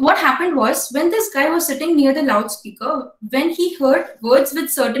what happened was when this guy was sitting near the loudspeaker, when he heard words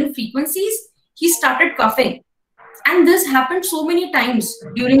with certain frequencies, he started coughing. And this happened so many times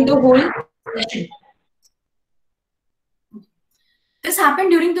during the whole session. This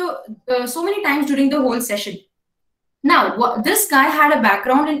happened during the so many times during the whole session. Now, this guy had a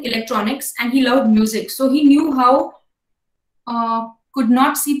background in electronics and he loved music. So he knew how could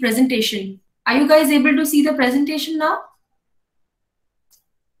not see presentation. Are you guys able to see the presentation now?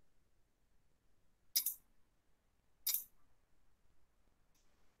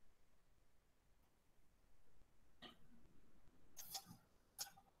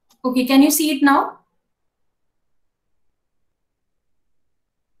 Okay, can you see it now?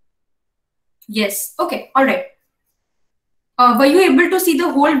 Yes. Okay. All right. Were you able to see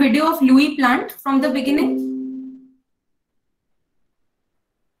the whole video of Louis Plant from the beginning?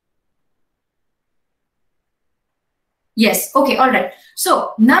 Yes. Okay. All right.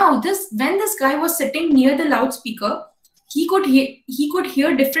 So now when this guy was sitting near the loudspeaker, he could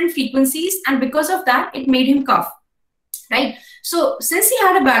hear different frequencies, and because of that, it made him cough. Right. So since he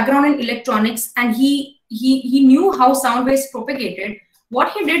had a background in electronics and he knew how sound waves propagated,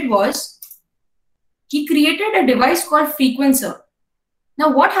 what he did was he created a device called frequencer.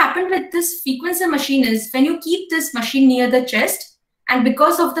 Now what happened with this frequencer machine is when you keep this machine near the chest, and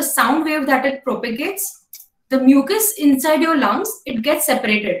because of the sound wave that it propagates, the mucus inside your lungs, it gets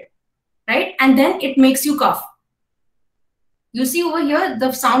separated, right? And then it makes you cough. You see over here,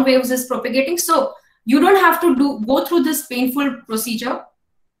 the sound waves is propagating. So you don't have to go through this painful procedure.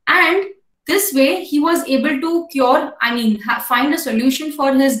 And this way he was able to cure, find a solution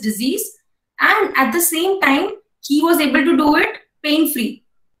for his disease. And at the same time, he was able to do it pain-free.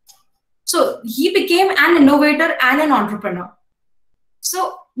 So he became an innovator and an entrepreneur.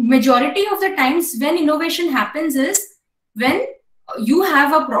 So majority of the times when innovation happens is when you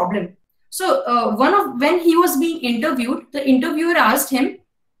have a problem. So when he was being interviewed, the interviewer asked him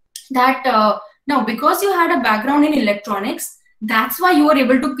that, now, because you had a background in electronics, that's why you were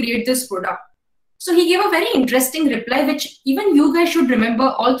able to create this product. So he gave a very interesting reply, which even you guys should remember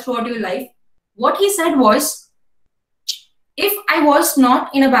all throughout your life. What he said was, if I was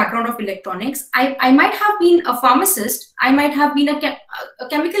not in a background of electronics, I might have been a pharmacist, I might have been a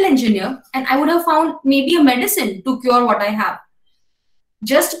chemical engineer, and I would have found maybe a medicine to cure what I have.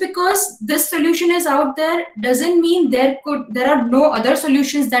 Just because this solution is out there doesn't mean there are no other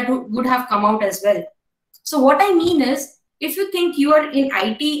solutions that would have come out as well. So what I mean is, if you think you are in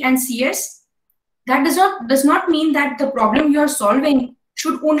IT and CS, that does not mean that the problem you are solving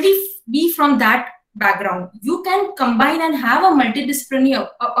should only be from that background. You can combine and have a multidisciplinary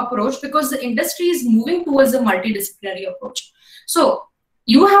approach because the industry is moving towards a multidisciplinary approach. So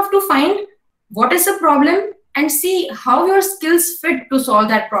you have to find what is the problem and see how your skills fit to solve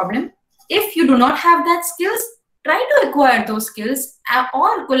that problem. If you do not have that skills, try to acquire those skills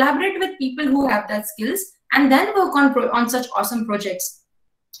or collaborate with people who have that skills and then work on such awesome projects.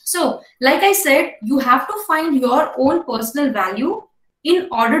 So like I said, you have to find your own personal value in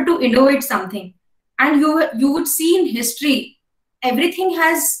order to innovate something. And you would see in history, everything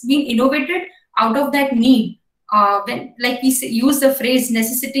has been innovated out of that need. When, like we use the phrase,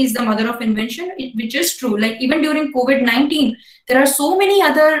 necessity is the mother of invention, which is true. Like even during COVID-19, there are so many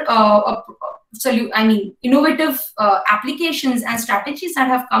other innovative applications and strategies that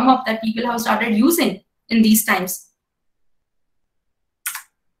have come up that people have started using in these times.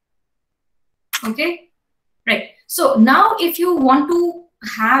 Okay, right. So now if you want to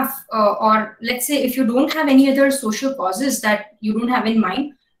have, or let's say if you don't have any other social causes that you don't have in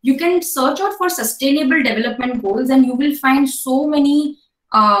mind, you can search out for sustainable development goals, and you will find so many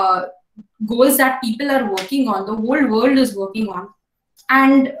goals that people are working on, the whole world is working on.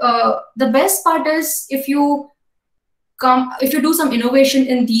 And the best part is if you do some innovation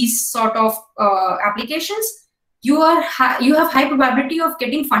in these sort of applications, you have high probability of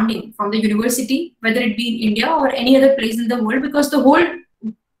getting funding from the university, whether it be in India or any other place in the world, because the whole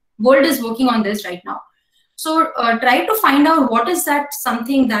world is working on this right now. So try to find out what is that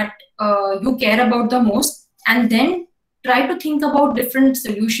something that you care about the most, and then try to think about different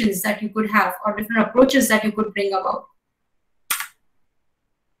solutions that you could have or different approaches that you could bring about.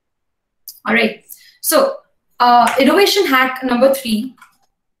 All right. So innovation hack number 3.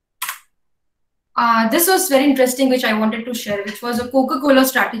 This was very interesting, which I wanted to share, which was a Coca-Cola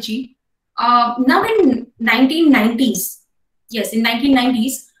strategy. Now in 1990s, yes, in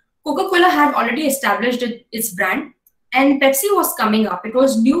 1990s, Coca-Cola had already established its brand, and Pepsi was coming up. It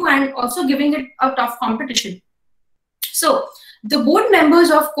was new and also giving it a tough competition. So the board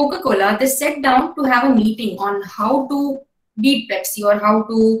members of Coca-Cola, they sat down to have a meeting on how to beat Pepsi, or how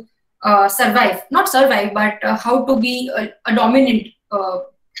to survive, not survive, but how to be a dominant,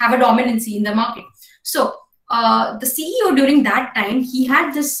 have a dominancy in the market. So the CEO during that time, he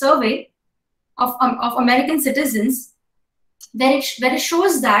had this survey of American citizens where it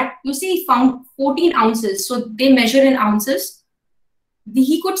shows that, you see, he found 14 ounces. So they measure in ounces.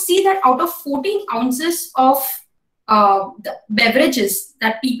 He could see that out of 14 ounces of the beverages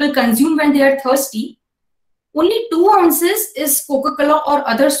that people consume when they are thirsty, only 2 ounces is Coca-Cola or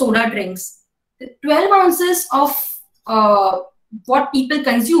other soda drinks. 12 ounces of what people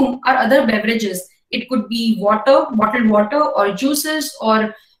consume are other beverages. It could be water, bottled water, or juices,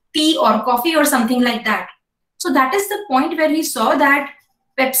 or tea, or coffee, or something like that. So that is the point where we saw that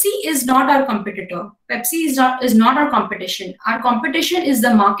Pepsi is not our competitor. Pepsi is not our competition. Our competition is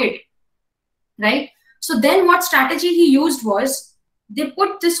the market, right? So then what strategy he used was, they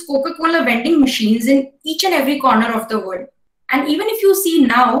put this Coca-Cola vending machines in each and every corner of the world. And even if you see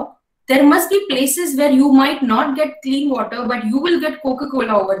now, there must be places where you might not get clean water, but you will get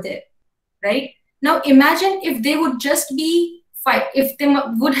Coca-Cola over there, right? Now imagine if they would just be if they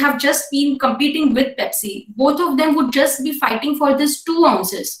would have just been competing with Pepsi, both of them would just be fighting for this 2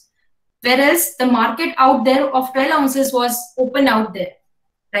 ounces, whereas the market out there of 12 ounces was open out there,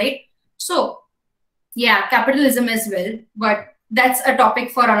 right? So yeah, capitalism as well, but that's a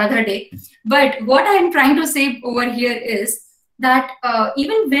topic for another day. But what I'm trying to say over here is that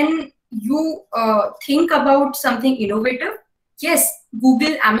even when you think about something innovative, yes,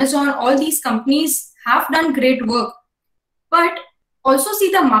 Google, Amazon, all these companies have done great work, but also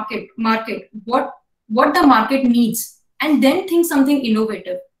see the market, what the market needs, and then think something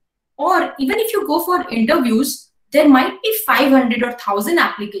innovative. Or even if you go for interviews, there might be 500 or 1,000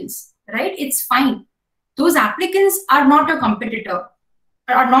 applicants, right? It's fine. Those applicants are not your competitor,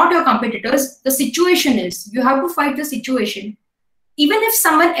 are not your competitors. The situation is, you have to fight the situation. Even if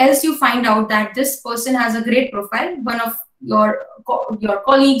someone else, you find out that this person has a great profile, one of your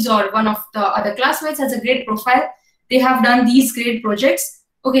colleagues or one of the other classmates has a great profile, they have done these great projects.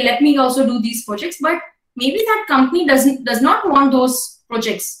 Okay, let me also do these projects. But maybe that company does not want those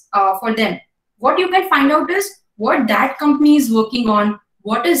projects for them. What you can find out is what that company is working on,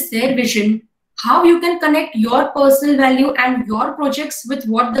 what is their vision, how you can connect your personal value and your projects with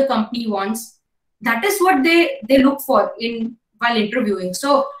what the company wants. That is what they look for while interviewing.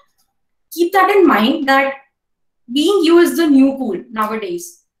 So keep that in mind, that being you is the new cool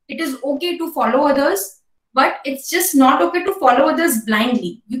nowadays. It is okay to follow others, but it's just not okay to follow others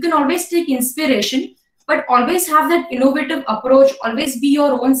blindly. You can always take inspiration, but always have that innovative approach, always be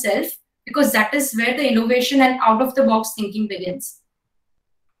your own self, because that is where the innovation and out of the box thinking begins.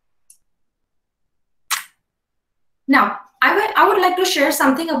 Now, I would like to share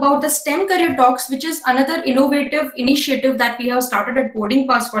something about the STEM Career Talks, which is another innovative initiative that we have started at Boarding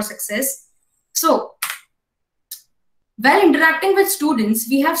Pass for Success. So, while interacting with students,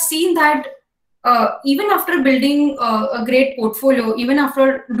 we have seen that even after building a great portfolio, even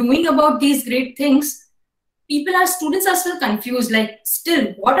after doing about these great things, students are still confused, like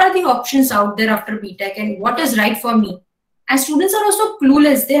still, what are the options out there after BTech and what is right for me? And students are also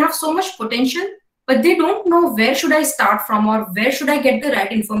clueless. They have so much potential, but they don't know where should I start from or where should I get the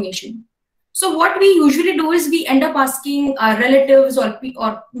right information. So what we usually do is we end up asking our relatives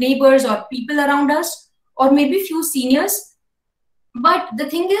or neighbors or people around us, or maybe few seniors. But the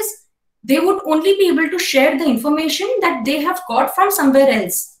thing is, they would only be able to share the information that they have got from somewhere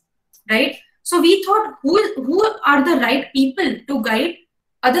else, right? So we thought, who are the right people to guide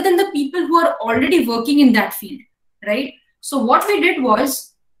other than the people who are already working in that field, right? So what we did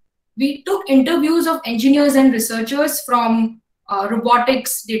was, we took interviews of engineers and researchers from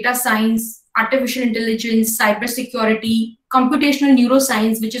robotics, data science, artificial intelligence, cybersecurity, computational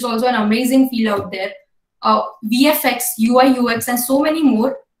neuroscience, which is also an amazing field out there, VFX, UI, UX, and so many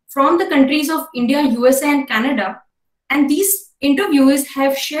more from the countries of India, USA, and Canada. And these interviewers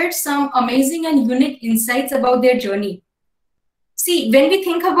have shared some amazing and unique insights about their journey. See, when we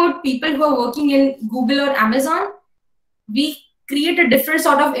think about people who are working in Google or Amazon, we create a different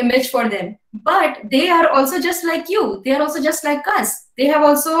sort of image for them. But they are also just like you. They are also just like us. They have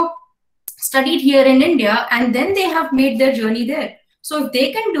also studied here in India, and then they have made their journey there. So if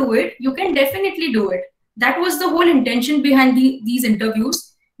they can do it, you can definitely do it. That was the whole intention behind these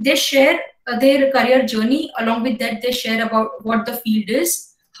interviews. They share their career journey. Along with that, they share about what the field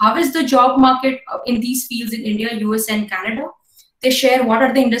is, how is the job market in these fields in India, US, and Canada. They share what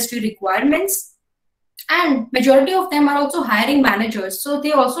are the industry requirements, and majority of them are also hiring managers. So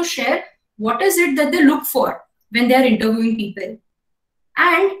they also share what is it that they look for when they are interviewing people.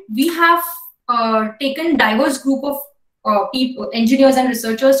 And we have taken diverse group of people, engineers and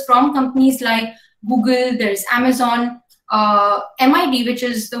researchers from companies like Google, there's Amazon, MIT, which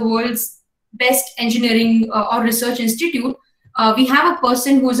is the world's best engineering or research institute. We have a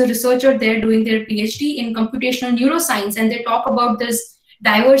person who is a researcher there doing their PhD in computational neuroscience, and they talk about this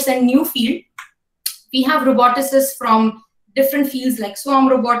diverse and new field. We have roboticists from different fields like swarm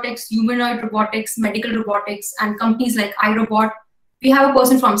robotics, humanoid robotics, medical robotics, and companies like iRobot. We have a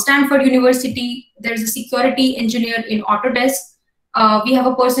person from Stanford University. There's a security engineer in Autodesk. We have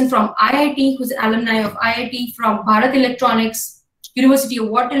a person from IIT who's an alumni of IIT, from Bharat Electronics, University of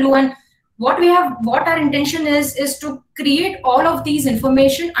Waterloo. And what our intention is to create all of these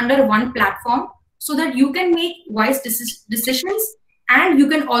information under one platform so that you can make wise decisions, and you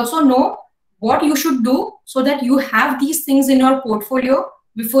can also know what you should do so that you have these things in your portfolio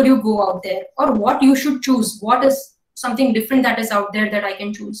before you go out there, or what you should choose. What is something different that is out there that I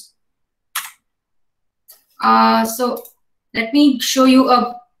can choose? So let me show you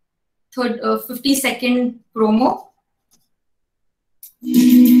a 50-second promo.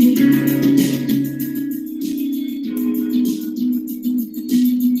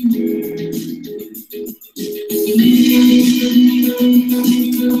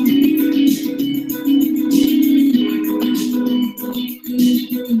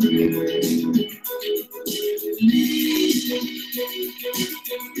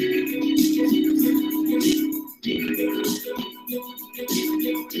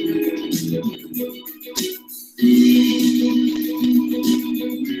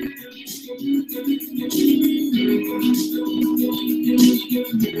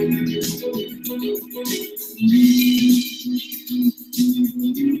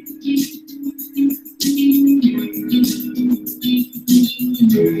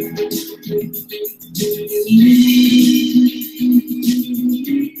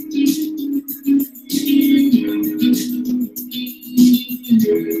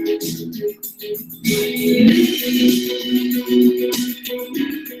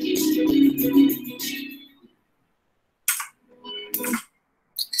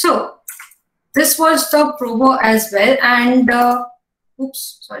 So this was the promo as well, and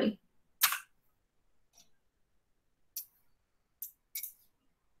oops, sorry.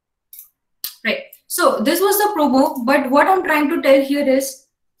 Right. So this was the promo, but what I'm trying to tell here is,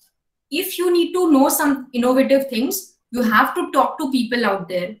 if you need to know some innovative things, you have to talk to people out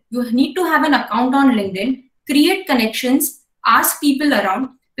there. You need to have an account on LinkedIn, create connections, ask people around,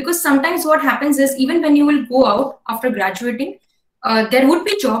 because sometimes what happens is, even when you will go out after graduating, there would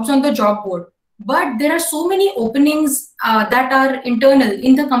be jobs on the job board, but there are so many openings that are internal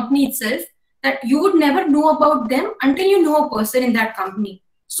in the company itself that you would never know about them until you know a person in that company.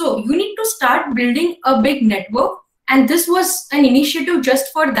 So you need to start building a big network, and this was an initiative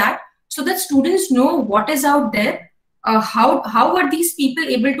just for that, so that students know what is out there, how are these people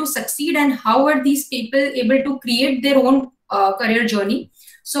able to succeed, and how are these people able to create their own career journey.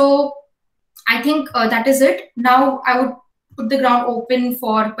 So I think that is it. Now I would put the ground open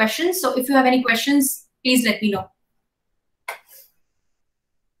for questions. So if you have any questions, please let me know.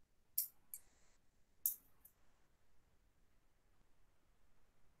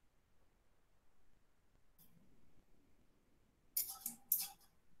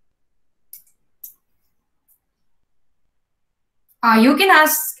 You can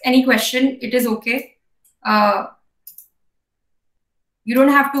ask any question. It is okay. You don't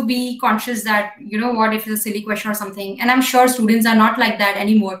have to be conscious that, you know what, if it's a silly question or something. And I'm sure students are not like that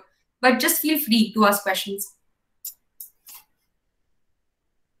anymore. But just feel free to ask questions.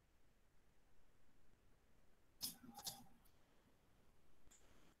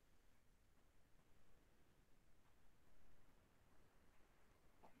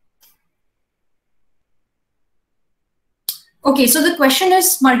 Okay, so the question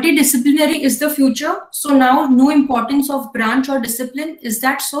is, multidisciplinary is the future. So now no importance of branch or discipline. Is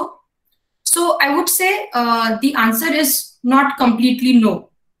that so? So I would say the answer is not completely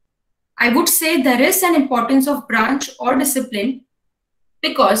no. I would say there is an importance of branch or discipline,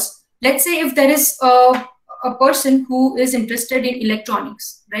 because let's say if there is a person who is interested in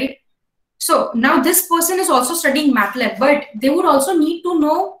electronics, right? So now this person is also studying MATLAB, but they would also need to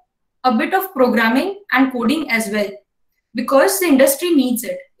know a bit of programming and coding as well, because the industry needs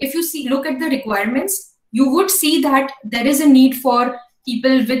it. If you look at the requirements, you would see that there is a need for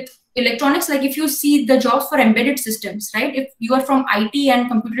people with electronics. Like if you see the jobs for embedded systems, right? If you are from IT and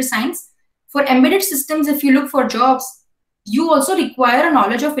computer science, for embedded systems, if you look for jobs, you also require a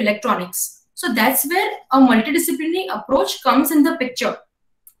knowledge of electronics. So that's where a multidisciplinary approach comes in the picture.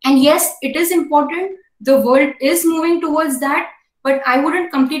 And yes, it is important. The world is moving towards that, but I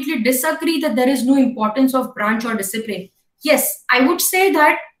wouldn't completely disagree that there is no importance of branch or discipline. Yes, I would say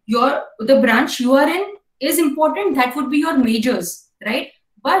that the branch you are in is important. That would be your majors, right?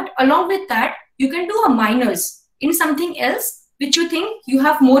 But along with that, you can do a minors in something else which you think you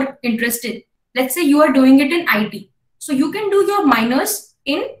have more interest in. Let's say you are doing it in IT. So you can do your minors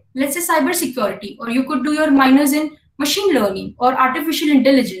in, let's say, cybersecurity, or you could do your minors in machine learning or artificial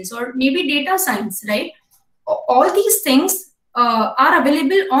intelligence, or maybe data science, right? All these things are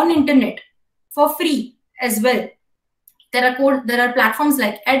available on internet for free as well. There are platforms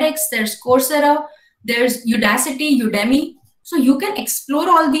like edX, there's Coursera, there's Udemy. So you can explore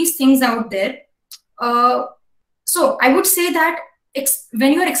all these things out there. So I would say that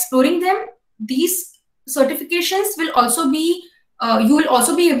when you're exploring them, these certifications will also be, you will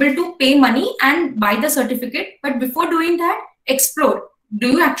also be able to pay money and buy the certificate. But before doing that, explore. Do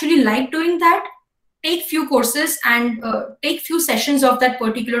you actually like doing that? Take few courses and take few sessions of that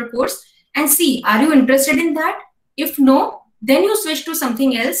particular course and see, are you interested in that? If no, then you switch to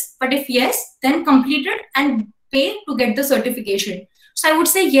something else. But if yes, then complete it and pay to get the certification. So I would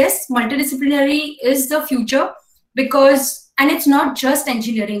say yes, multidisciplinary is the future, because, and it's not just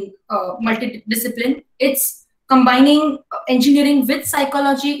engineering, multidiscipline. It's combining engineering with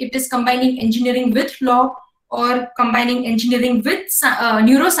psychology. It is combining engineering with law, or combining engineering with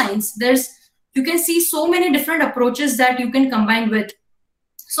neuroscience. You can see so many different approaches that you can combine with.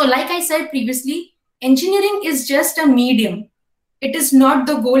 So like I said previously, engineering is just a medium. It is not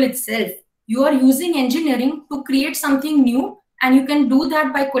the goal itself. You are using engineering to create something new, and you can do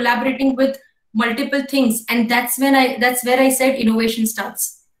that by collaborating with multiple things. And that's where I said innovation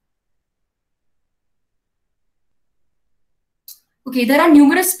starts. Okay, there are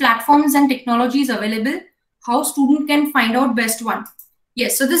numerous platforms and technologies available. How student can find out best one?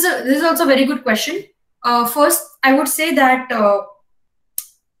 Yes, so this is also a very good question. First, I would say that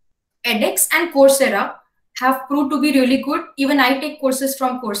edX and Coursera have proved to be really good. Even I take courses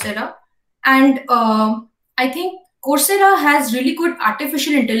from Coursera, and I think Coursera has really good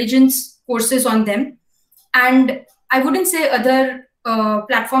artificial intelligence courses on them. And I wouldn't say other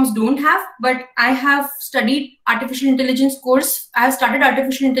platforms don't have, but I have studied artificial intelligence course. I have started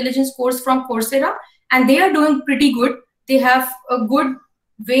artificial intelligence course from Coursera, and they are doing pretty good. They have a good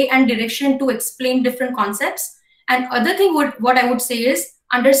way and direction to explain different concepts. And other thing what I would say is,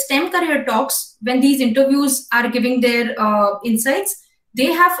 under STEM career talks, when these interviews are giving their insights, they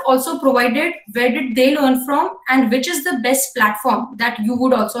have also provided where did they learn from and which is the best platform that you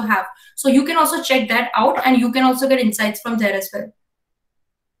would also have. So you can also check that out, and you can also get insights from there as well.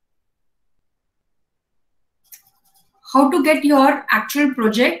 How to get your actual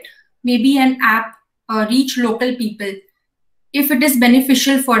project, maybe an app, reach local people if it is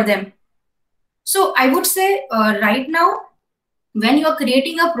beneficial for them. So I would say right now, when you're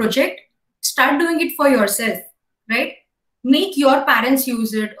creating a project, start doing it for yourself, right? Make your parents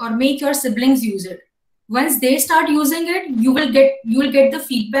use it, or make your siblings use it. Once they start using it, you will get the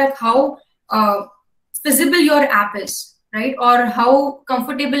feedback how feasible your app is, right? Or how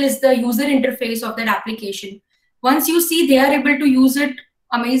comfortable is the user interface of that application. Once you see they are able to use it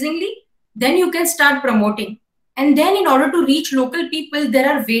amazingly, then you can start promoting. And then in order to reach local people, there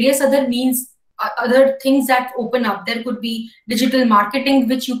are various other means, other things that open up. There could be digital marketing,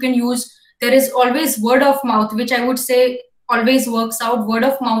 which you can use. There is always word of mouth, which I would say always works out. Word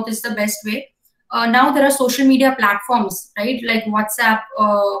of mouth is the best way. Now there are social media platforms, right? Like WhatsApp,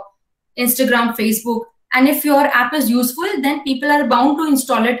 Instagram, Facebook. And if your app is useful, then people are bound to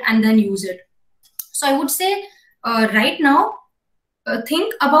install it and then use it. So I would say right now,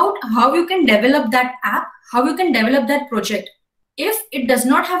 think about how you can develop that app, how you can develop that project. If it does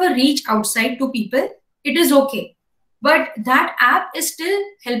not have a reach outside to people, it is okay. But that app is still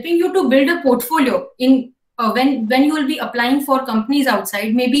helping you to build a portfolio in when you will be applying for companies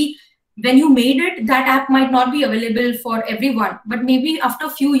outside. Maybe when you made it, that app might not be available for everyone, but maybe after a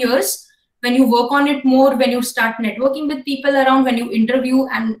few years, when you work on it more, when you start networking with people around, when you interview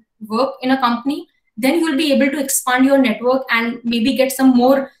and work in a company, then you will be able to expand your network and maybe get some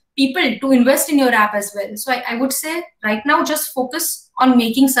more people to invest in your app as well. So I would say right now, just focus on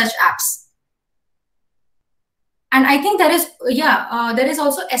making such apps. And I think there is, there is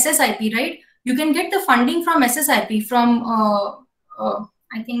also SSIP, right? You can get the funding from SSIP from,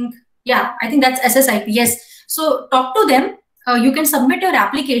 I think that's SSIP, yes. So talk to them, you can submit your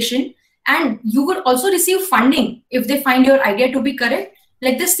application and you would also receive funding if they find your idea to be correct,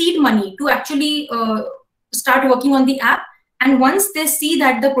 like the seed money to actually start working on the app. And once they see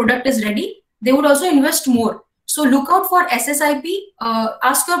that the product is ready, they would also invest more. So look out for SSIP,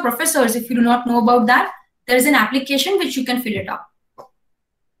 ask your professors if you do not know about that. There is an application which you can fill it up.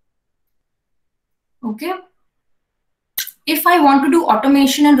 Okay. If I want to do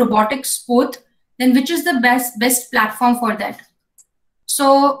automation and robotics both, then which is the best platform for that?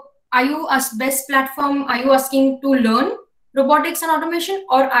 So are you best platform? Are you asking to learn robotics and automation,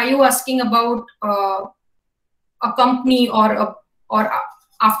 or are you asking about a company or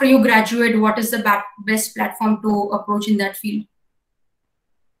after you graduate, what is the best platform to approach in that field?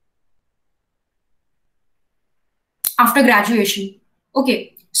 After graduation.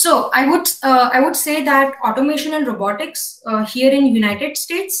 Okay, so I would say that automation and robotics here in United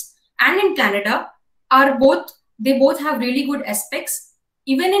States and in Canada are both have really good aspects.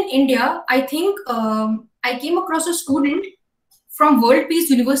 Even in India, I think I came across a student from World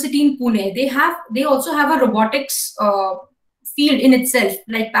Peace University in Pune. They also have a robotics field in itself,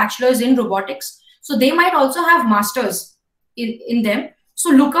 like bachelor's in robotics. So they might also have masters in them.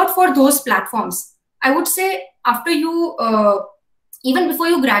 So look out for those platforms. I would say after you, even before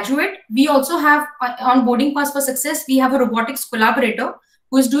you graduate, we also have on Boarding Pass for Success, we have a robotics collaborator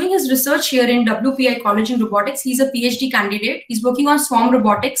who is doing his research here in WPI College in Robotics. He's a PhD candidate. He's working on swarm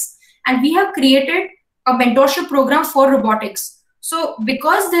robotics. And we have created a mentorship program for robotics. So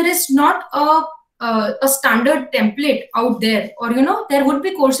because there is not a standard template out there, or there would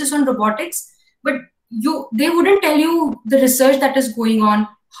be courses on robotics, but they wouldn't tell you the research that is going on,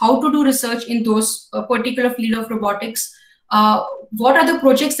 how to do research in those particular field of robotics, what are the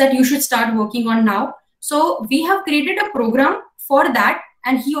projects that you should start working on now. So we have created a program for that,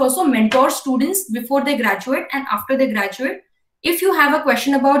 and he also mentors students before they graduate and after they graduate. If you have a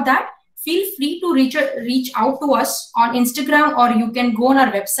question about that, feel free to reach out to us on Instagram, or you can go on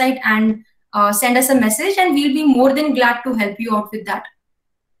our website and send us a message, and we'll be more than glad to help you out with that.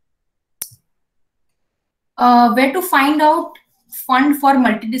 Where to find out fund for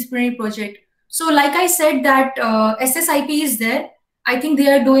multidisciplinary project? So like I said that SSIP is there. I think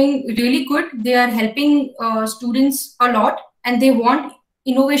they are doing really good. They are helping students a lot, and they want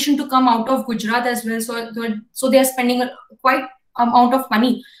innovation to come out of Gujarat as well. So they are spending quite amount of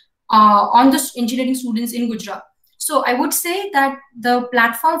money on the engineering students in Gujarat. So I would say that the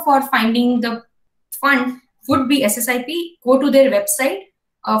platform for finding the fund would be SSIP. Go to their website,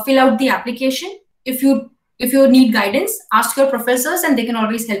 fill out the application. If you need guidance, ask your professors, and they can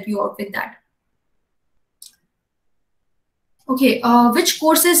always help you out with that. Okay, which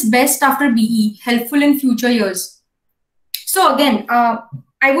course is best after BE, helpful in future years? So again,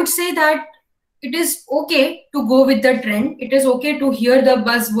 I would say that it is okay to go with the trend. It is okay to hear the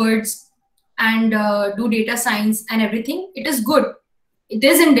buzzwords and do data science and everything. It is good. It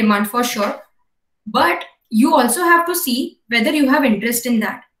is in demand for sure. But you also have to see whether you have interest in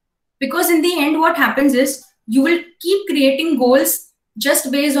that. Because in the end, what happens is you will keep creating goals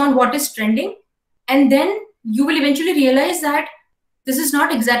just based on what is trending. And then you will eventually realize that this is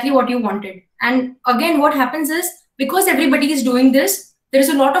not exactly what you wanted. And again, what happens is because everybody is doing this, there is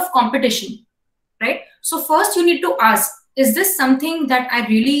a lot of competition, right? So first you need to ask, is this something that I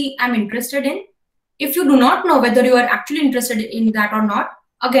really am interested in? If you do not know whether you are actually interested in that or not,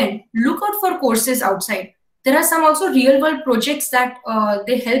 again, look out for courses outside. There are some also real world projects that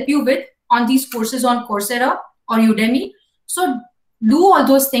they help you with on these courses on Coursera or Udemy. So do all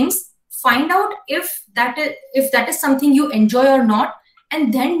those things. Find out if that is something you enjoy or not,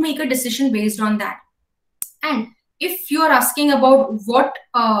 and then make a decision based on that. And if you are asking about what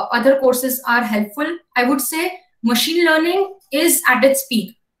other courses are helpful, I would say machine learning is at its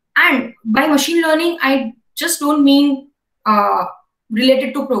peak. And by machine learning, I just don't mean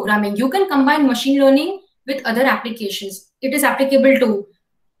related to programming. You can combine machine learning with other applications. It is applicable to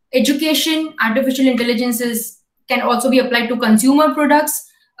education. Artificial intelligence can also be applied to consumer products.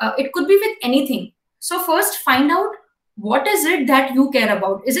 It could be with anything. So first, find out what is it that you care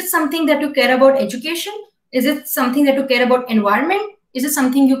about. Is it something that you care about education? Is it something that you care about environment? Is it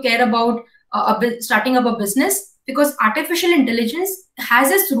something you care about starting up a business? Because artificial intelligence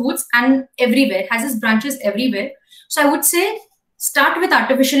has its roots and everywhere, has its branches everywhere. So I would say start with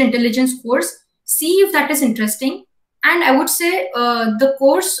artificial intelligence course, see if that is interesting. And I would say the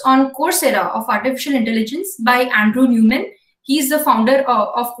course on Coursera of artificial intelligence by Andrew Newman. He's the founder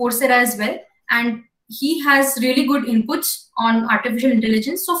of Coursera as well. And he has really good inputs on artificial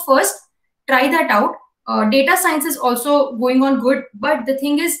intelligence. So first, try that out. Data science is also going on good, but the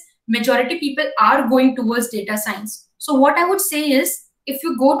thing is, majority people are going towards data science. So what I would say is, if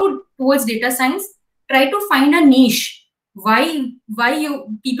you go towards data science, try to find a niche. Why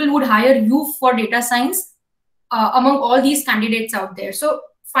people would hire you for data science among all these candidates out there. So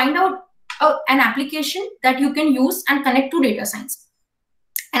find out an application that you can use and connect to data science.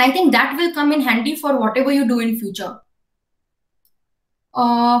 And I think that will come in handy for whatever you do in future.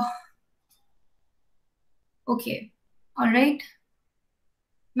 Okay, all right.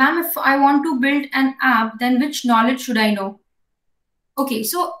 Ma'am, if I want to build an app, then which knowledge should I know? Okay,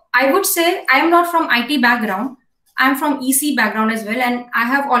 so I would say I am not from IT background. I'm from EC background as well, and I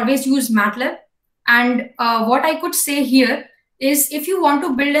have always used MATLAB. And what I could say here is, if you want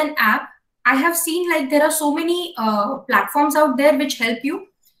to build an app, I have seen like there are so many platforms out there which help you.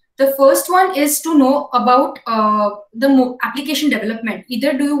 The first one is to know about the application development.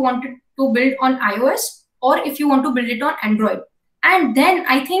 Either do you want to build on iOS, or if you want to build it on Android. And then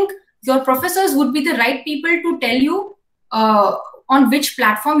I think your professors would be the right people to tell you on which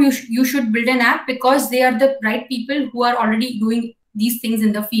platform you should build an app, because they are the right people who are already doing these things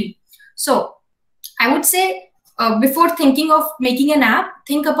in the field. So I would say before thinking of making an app,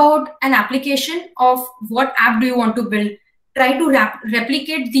 think about an application of what app do you want to build. Try to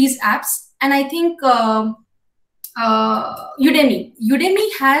replicate these apps. And I think Udemy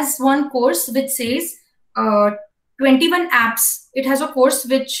has one course which says 21 apps. It has a course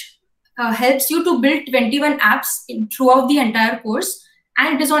which helps you to build 21 apps throughout the entire course,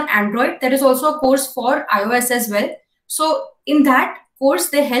 and it is on Android. There is also a course for iOS as well. So in that course,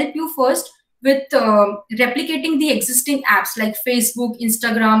 they help you first with replicating the existing apps like Facebook,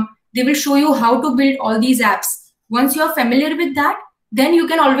 Instagram. They will show you how to build all these apps. Once you are familiar with that, then you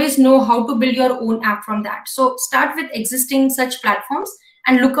can always know how to build your own app from that. So start with existing such platforms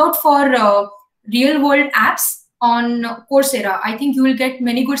and look out for real world apps on Coursera. I think you will get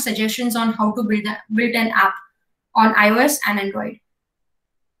many good suggestions on how to build an app on iOS and Android.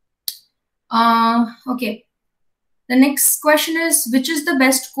 Okay. The next question is, which is the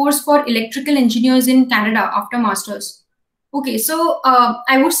best course for electrical engineers in Canada after masters? Okay, so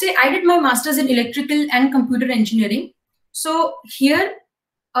I would say I did my master's in electrical and computer engineering. So here,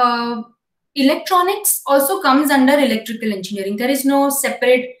 electronics also comes under electrical engineering. There is no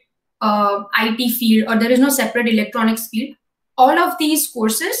separate IT field, or there is no separate electronics field. All of these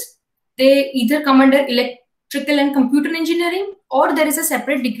courses, they either come under electrical and computer engineering, or there is a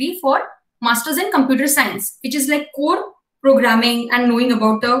separate degree for masters in computer science, which is like core programming and knowing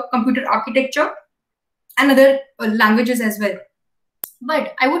about the computer architecture and other languages as well.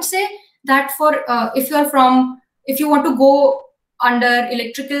 But I would say that for if you want to go under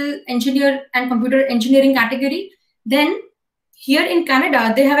electrical engineer and computer engineering category, then here in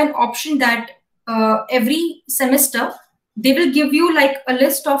Canada, they have an option that every semester, they will give you like a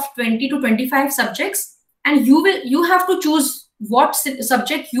list of 20 to 25 subjects, and you have to choose what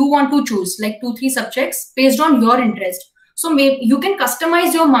subject you want to choose, like 2-3 subjects based on your interest. So maybe you can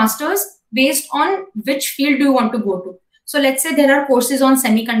customize your masters based on which field do you want to go to. So let's say there are courses on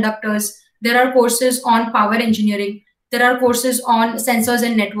semiconductors, there are courses on power engineering, there are courses on sensors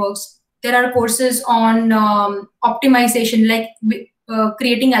and networks, there are courses on optimization, like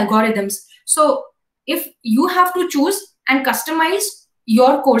creating algorithms. So if you have to choose and customize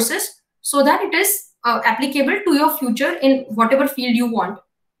your courses so that it is applicable to your future in whatever field you want.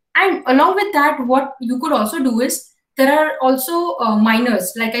 And along with that, what you could also do is, there are also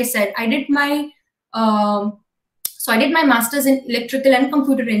minors. Like I said, I did my master's in electrical and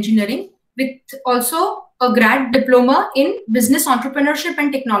computer engineering with also a grad diploma in business entrepreneurship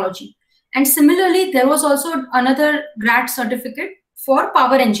and technology. And similarly, there was also another grad certificate for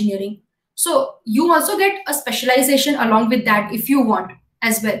power engineering. So you also get a specialization along with that if you want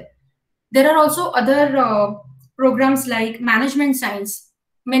as well. There are also other programs like management science.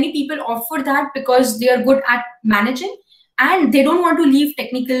 Many people offer that because they are good at managing and they don't want to leave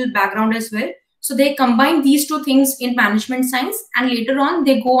technical background as well. So they combine these two things in management science, and later on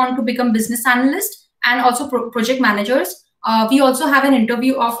they go on to become business analyst and also project managers. We also have an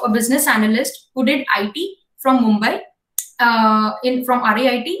interview of a business analyst who did IT from Mumbai, from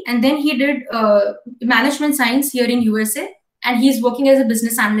RAIT, and then he did management science here in USA, and he's working as a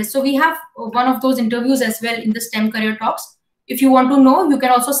business analyst. So we have one of those interviews as well in the STEM career talks. If you want to know, you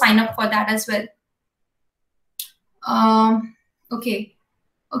can also sign up for that as well. Okay.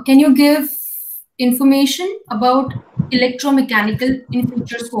 Can you give information about electromechanical in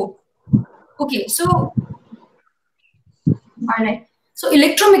future scope? Okay, so all right. So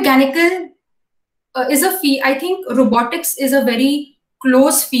electromechanical is a field. I think robotics is a very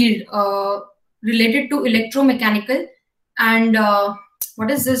close field related to electromechanical. And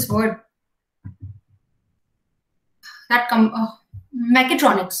what is this word? That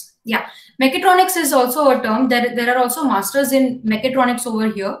mechatronics. Yeah, mechatronics is also a term. There are also masters in mechatronics over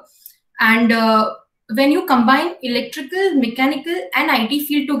here. And when you combine electrical, mechanical, and IT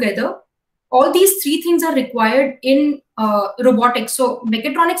field together, all these three things are required in robotics. So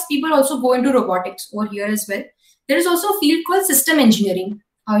mechatronics people also go into robotics over here as well. There is also a field called system engineering.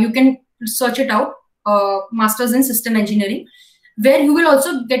 You can search it out, masters in system engineering, where you will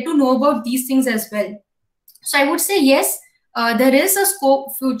also get to know about these things as well. So I would say yes, there is a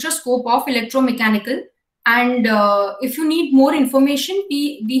future scope of electromechanical. And if you need more information,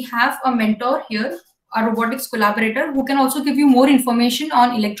 we have a mentor here, a robotics collaborator, who can also give you more information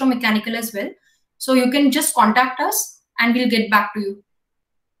on electromechanical as well. So you can just contact us and we'll get back to you.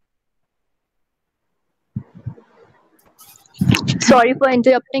 Sorry for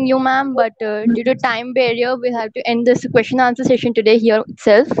interrupting you, ma'am, but due to time barrier, we'll have to end this question answer session today here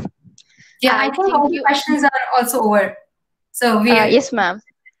itself. Yeah, I think all the questions are also over. So yes, ma'am.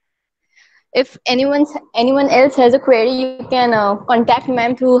 If anyone else has a query, you can contact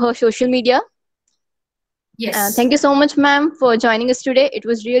ma'am through her social media. Yes. Thank you so much, ma'am, for joining us today. It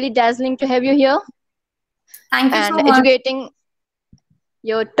was really dazzling to have you here. Thank you so much. Educating.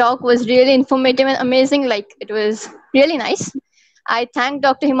 Your talk was really informative and amazing. Like, it was really nice. I thank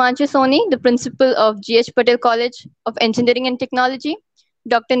Dr. Himanshu Soni, the principal of GH Patel College of Engineering and Technology,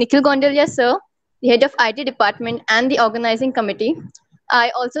 Dr. Nikhil Gondalia, sir, the head of IT department and the organizing committee.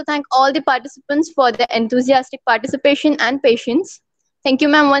 I also thank all the participants for their enthusiastic participation and patience. Thank you,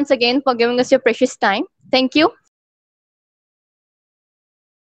 ma'am, once again for giving us your precious time. Thank you.